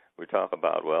 We talk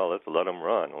about, well, let's let them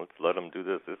run. Let's let them do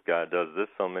this. This guy does this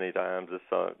so many times.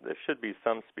 There should be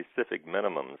some specific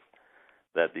minimums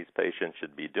that these patients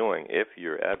should be doing if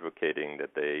you're advocating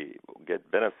that they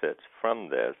get benefits from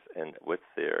this and with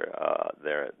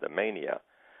the mania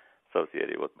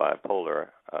associated with bipolar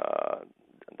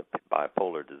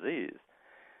disease.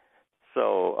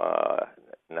 So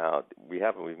now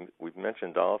we've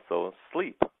mentioned also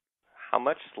sleep. How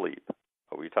much sleep?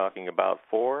 Are we talking about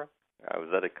 4? I was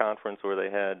at a conference where they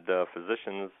had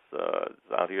physicians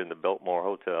out here in the Biltmore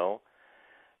Hotel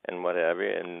and what have you,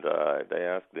 and they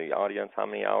asked the audience, how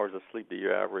many hours of sleep do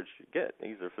you average get?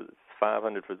 These are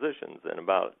 500 physicians, and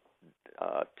about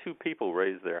 2 people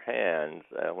raised their hands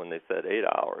when they said 8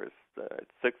 hours. At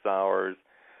 6 hours,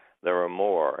 there are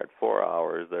more. At 4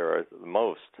 hours, there are the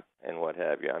most, and what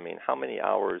have you. I mean, how many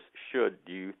hours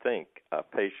do you think a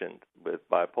patient with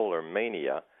bipolar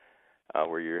mania,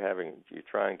 where you're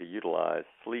trying to utilize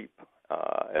sleep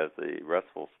as a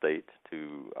restful state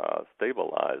to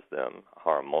stabilize them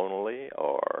hormonally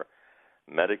or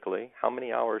medically, how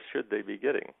many hours should they be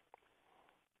getting?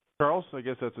 Charles, I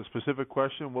guess that's a specific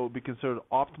question. What would be considered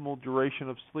optimal duration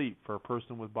of sleep for a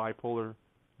person with bipolar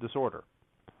disorder?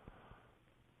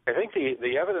 I think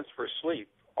the evidence for sleep,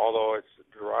 although it's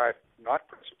derived not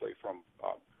principally from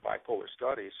bipolar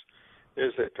studies,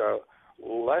 is that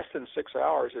less than 6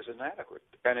 hours is inadequate.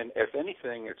 And if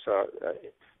anything, it's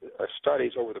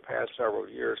studies over the past several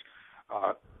years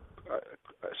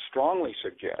strongly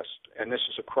suggest, and this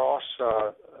is across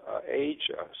age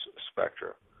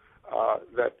spectra,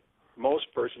 that most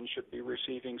persons should be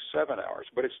receiving 7 hours.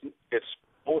 But it's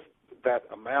both that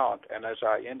amount, and as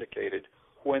I indicated,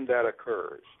 when that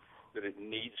occurs, that it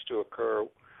needs to occur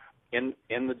in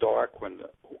the dark when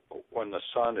the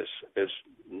sun is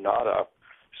not up.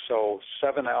 So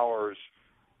 7 hours,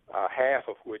 half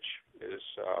of which is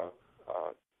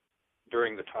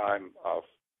during the time of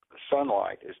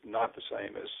sunlight, is not the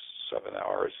same as 7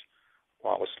 hours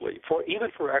while asleep. Even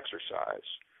for exercise,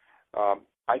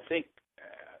 I think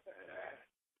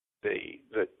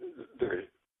there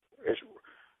is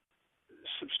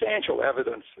substantial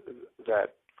evidence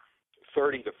that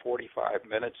 30 to 45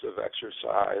 minutes of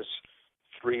exercise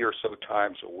 3 or so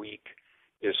times a week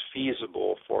is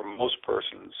feasible for most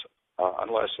persons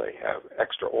unless they have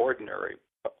extraordinary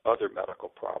other medical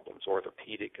problems,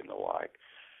 orthopedic and the like,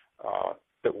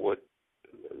 that would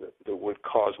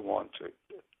cause one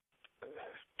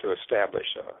to establish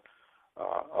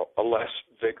a less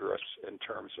vigorous in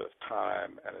terms of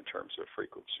time and in terms of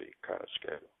frequency kind of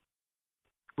schedule.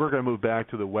 We're going to move back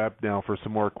to the web now for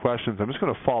some more questions. I'm just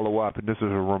going to follow up, and this is a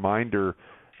reminder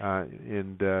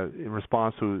in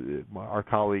response to our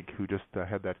colleague who just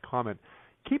had that comment.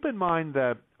 Keep in mind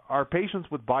that our patients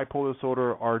with bipolar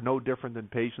disorder are no different than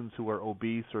patients who are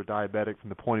obese or diabetic from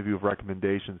the point of view of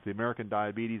recommendations. The American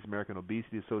Diabetes, American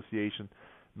Obesity Association,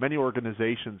 many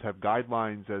organizations have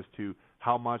guidelines as to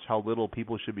how much, how little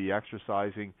people should be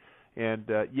exercising. And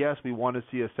yes, we want to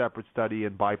see a separate study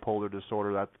in bipolar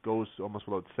disorder. That goes almost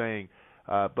without saying.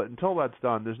 But until that's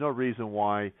done, there's no reason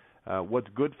why what's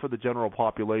good for the general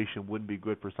population wouldn't be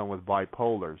good for someone with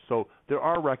bipolar. So there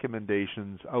are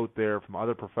recommendations out there from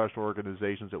other professional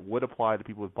organizations that would apply to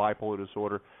people with bipolar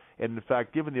disorder. And in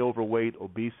fact, given the overweight,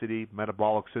 obesity,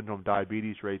 metabolic syndrome,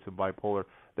 diabetes rates in bipolar,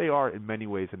 they are in many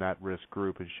ways an at-risk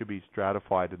group and should be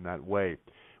stratified in that way.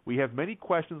 We have many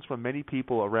questions from many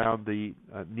people around the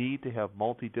need to have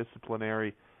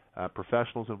multidisciplinary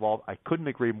professionals involved. I couldn't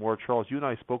agree more. Charles, you and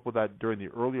I spoke with that during the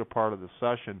earlier part of the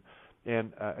session.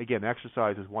 And again,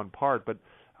 exercise is one part. But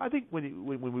I think when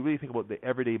we really think about the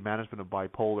everyday management of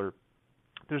bipolar,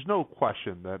 there's no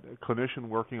question that a clinician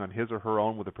working on his or her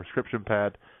own with a prescription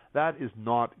pad, that is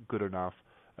not good enough.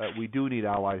 We do need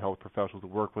allied health professionals to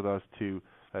work with us to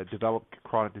develop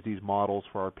chronic disease models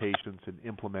for our patients and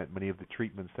implement many of the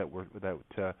treatments that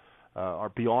are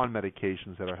beyond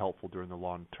medications that are helpful during the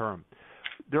long term.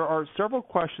 There are several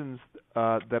questions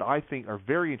that I think are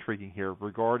very intriguing here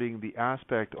regarding the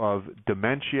aspect of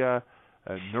dementia,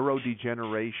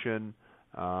 neurodegeneration.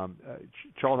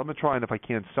 Charles, I'm going to try and, if I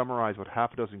can, summarize about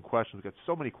half a dozen questions. We've got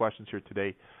so many questions here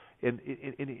today. And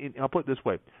I'll put it this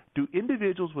way. Do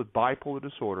individuals with bipolar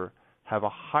disorder have a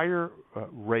higher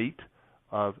rate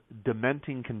of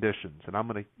dementing conditions? And I'm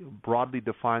going to broadly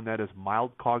define that as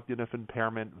mild cognitive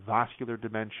impairment, vascular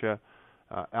dementia,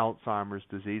 Alzheimer's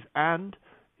disease. And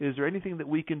is there anything that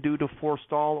we can do to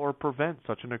forestall or prevent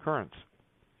such an occurrence?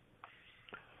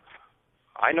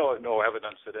 I know of no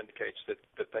evidence that indicates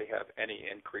that they have any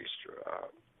increased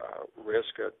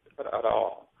risk at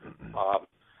all.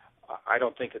 I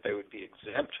don't think that they would be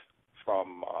exempt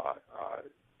from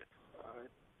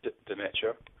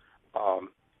dementia.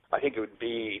 I think it would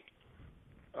be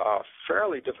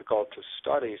fairly difficult to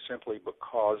study simply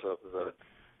because of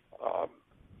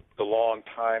the long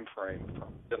time frame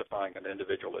from identifying an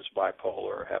individual as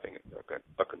bipolar, having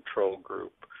a control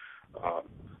group.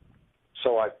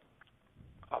 So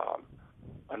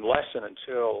unless and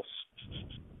until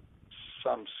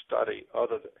some study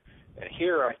other than, and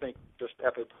here I think just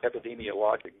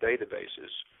epidemiologic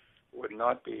databases would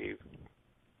not be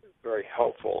very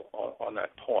helpful on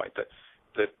that point.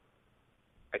 That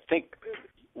I think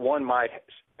one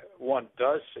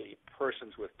does see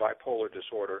persons with bipolar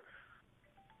disorder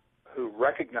who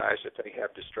recognize that they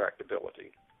have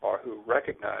distractibility or who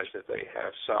recognize that they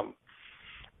have some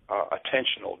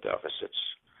attentional deficits,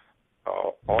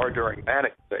 or during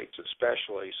manic states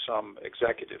especially, some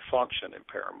executive function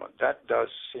impairment. That does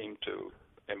seem to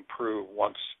improve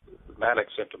once manic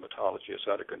symptomatology is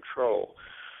under control.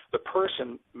 The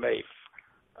person may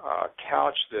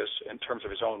couch this in terms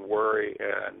of his own worry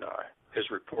and his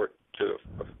report to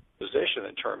a physician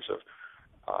in terms of,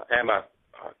 am I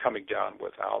coming down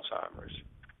with Alzheimer's?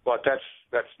 But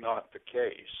that's not the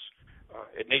case.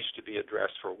 It needs to be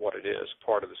addressed for what it is,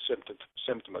 part of the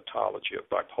symptomatology of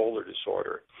bipolar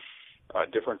disorder,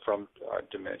 different from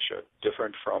dementia,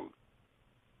 different from,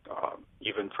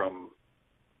 even from,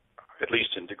 at least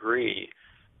in degree,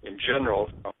 in general,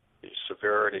 from the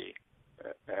severity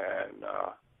and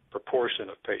proportion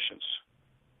of patients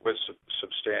with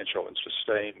substantial and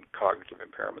sustained cognitive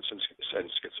impairments and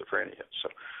schizophrenia.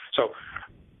 So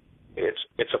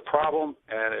it's a problem,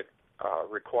 and it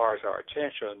requires our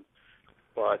attention,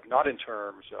 but not in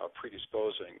terms of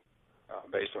predisposing,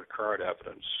 based on current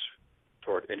evidence,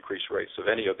 toward increased rates of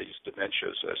any of these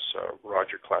dementias as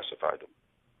Roger classified them.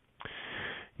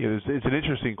 Yeah, it's an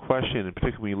interesting question, and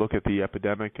particularly when you look at the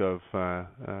epidemic of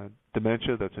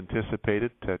dementia that's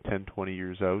anticipated 10, 20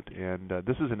 years out, and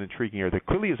this is an intriguing area. There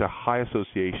clearly is a high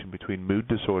association between mood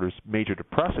disorders, major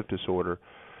depressive disorder,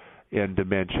 and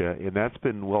dementia, and that's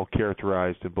been well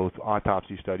characterized in both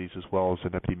autopsy studies as well as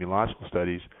in epidemiological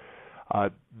studies.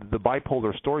 The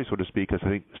bipolar story, so to speak, is, I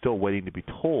think, still waiting to be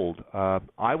told.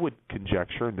 I would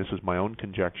conjecture, and this is my own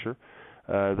conjecture,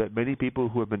 that many people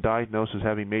who have been diagnosed as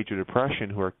having major depression,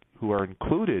 who are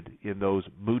included in those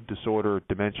mood disorder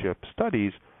dementia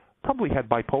studies, probably had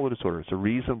bipolar disorder. It's a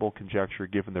reasonable conjecture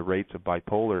given the rates of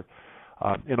bipolar.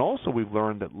 And also we've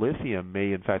learned that lithium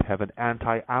may, in fact, have an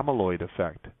anti-amyloid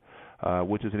effect,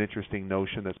 which is an interesting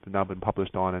notion that's now been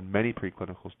published on in many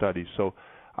preclinical studies. So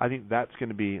I think that's going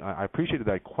to be, I appreciated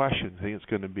that question. I think it's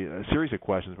going to be a series of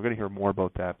questions. We're going to hear more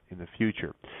about that in the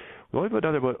future. We only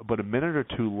have about a minute or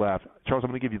two left. Charles, I'm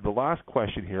going to give you the last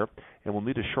question here, and we'll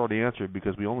need a short answer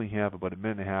because we only have about a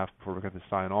minute and a half before we're going to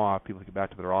sign off. People can get back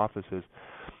to their offices.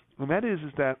 And that is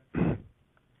that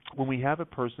when we have a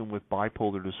person with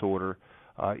bipolar disorder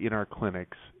in our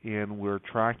clinics and we're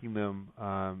tracking them,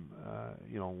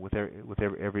 with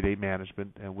everyday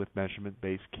management and with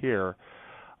measurement-based care,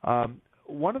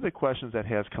 one of the questions that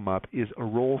has come up is a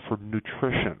role for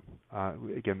nutrition.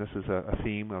 Again, this is a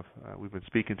theme of we've been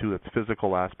speaking to, that's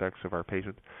physical aspects of our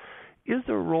patients. Is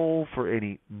there a role for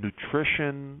any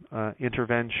nutrition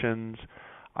interventions?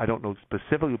 I don't know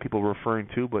specifically what people are referring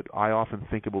to, but I often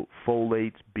think about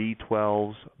folates,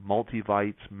 B12s,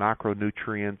 multivites,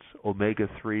 macronutrients,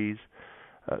 omega-3s.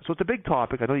 So it's a big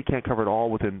topic. I know you can't cover it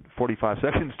all within 45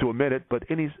 seconds to a minute, but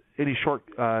any short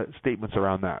statements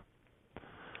around that?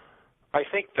 I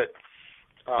think that,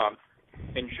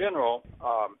 in general,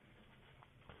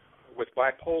 with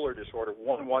bipolar disorder,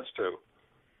 one wants to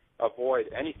avoid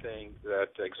anything that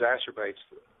exacerbates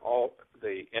all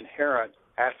the inherent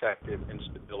affective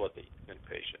instability in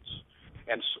patients.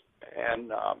 And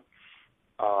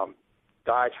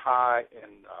diets high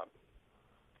in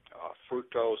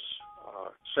fructose,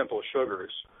 simple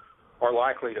sugars, are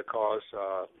likely to cause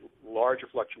larger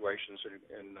fluctuations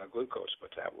in glucose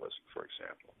metabolism, for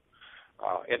example.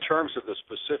 In terms of the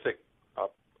specific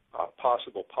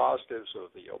possible positives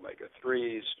of the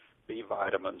omega-3s, B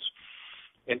vitamins,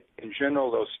 in general,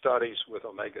 those studies with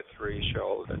omega-3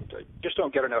 show that you just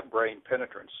don't get enough brain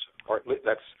penetrance, or at least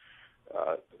that's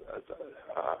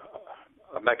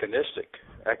a mechanistic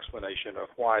explanation of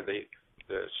why the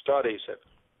studies have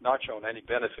not shown any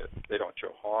benefit. They don't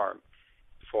show harm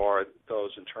for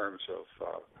those in terms of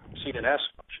CNS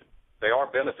function. They are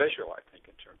beneficial, I think,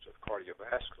 in terms of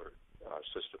cardiovascular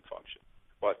system function,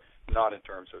 but not in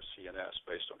terms of CNS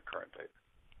based on current data.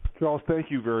 Charles, thank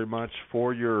you very much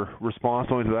for your response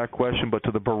not only to that question, but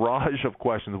to the barrage of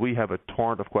questions. We have a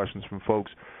torrent of questions from folks,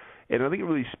 and I think it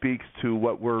really speaks to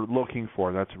what we're looking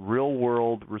for. That's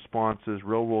real-world responses,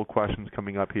 real-world questions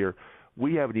coming up here.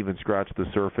 We haven't even scratched the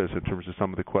surface in terms of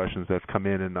some of the questions that have come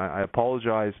in, and I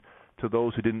apologize to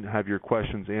those who didn't have your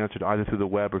questions answered either through the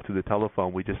web or through the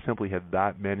telephone. We just simply had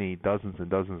that many, dozens and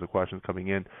dozens of questions coming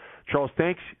in. Charles,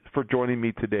 thanks for joining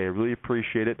me today. I really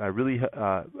appreciate it. I really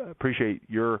appreciate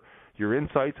your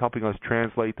insights, helping us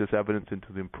translate this evidence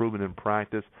into the improvement in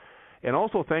practice. And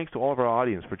also thanks to all of our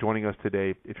audience for joining us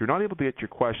today. If you're not able to get your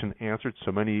question answered,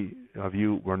 so many of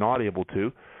you were not able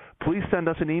to, please send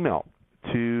us an email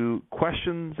to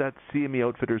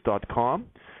questions@cmeoutfitters.com.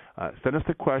 Send us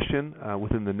the question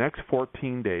within the next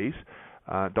 14 days.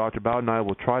 Dr. Bowden and I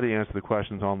will try to answer the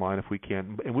questions online if we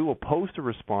can, and we will post the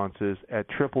responses at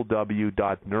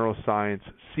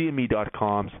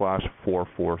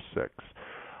www.neuroscienceCME.com/446.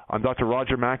 I'm Dr.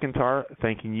 Roger McIntyre,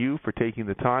 thanking you for taking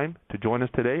the time to join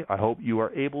us today. I hope you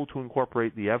are able to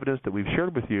incorporate the evidence that we've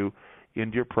shared with you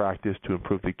into your practice to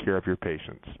improve the care of your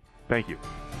patients. Thank you.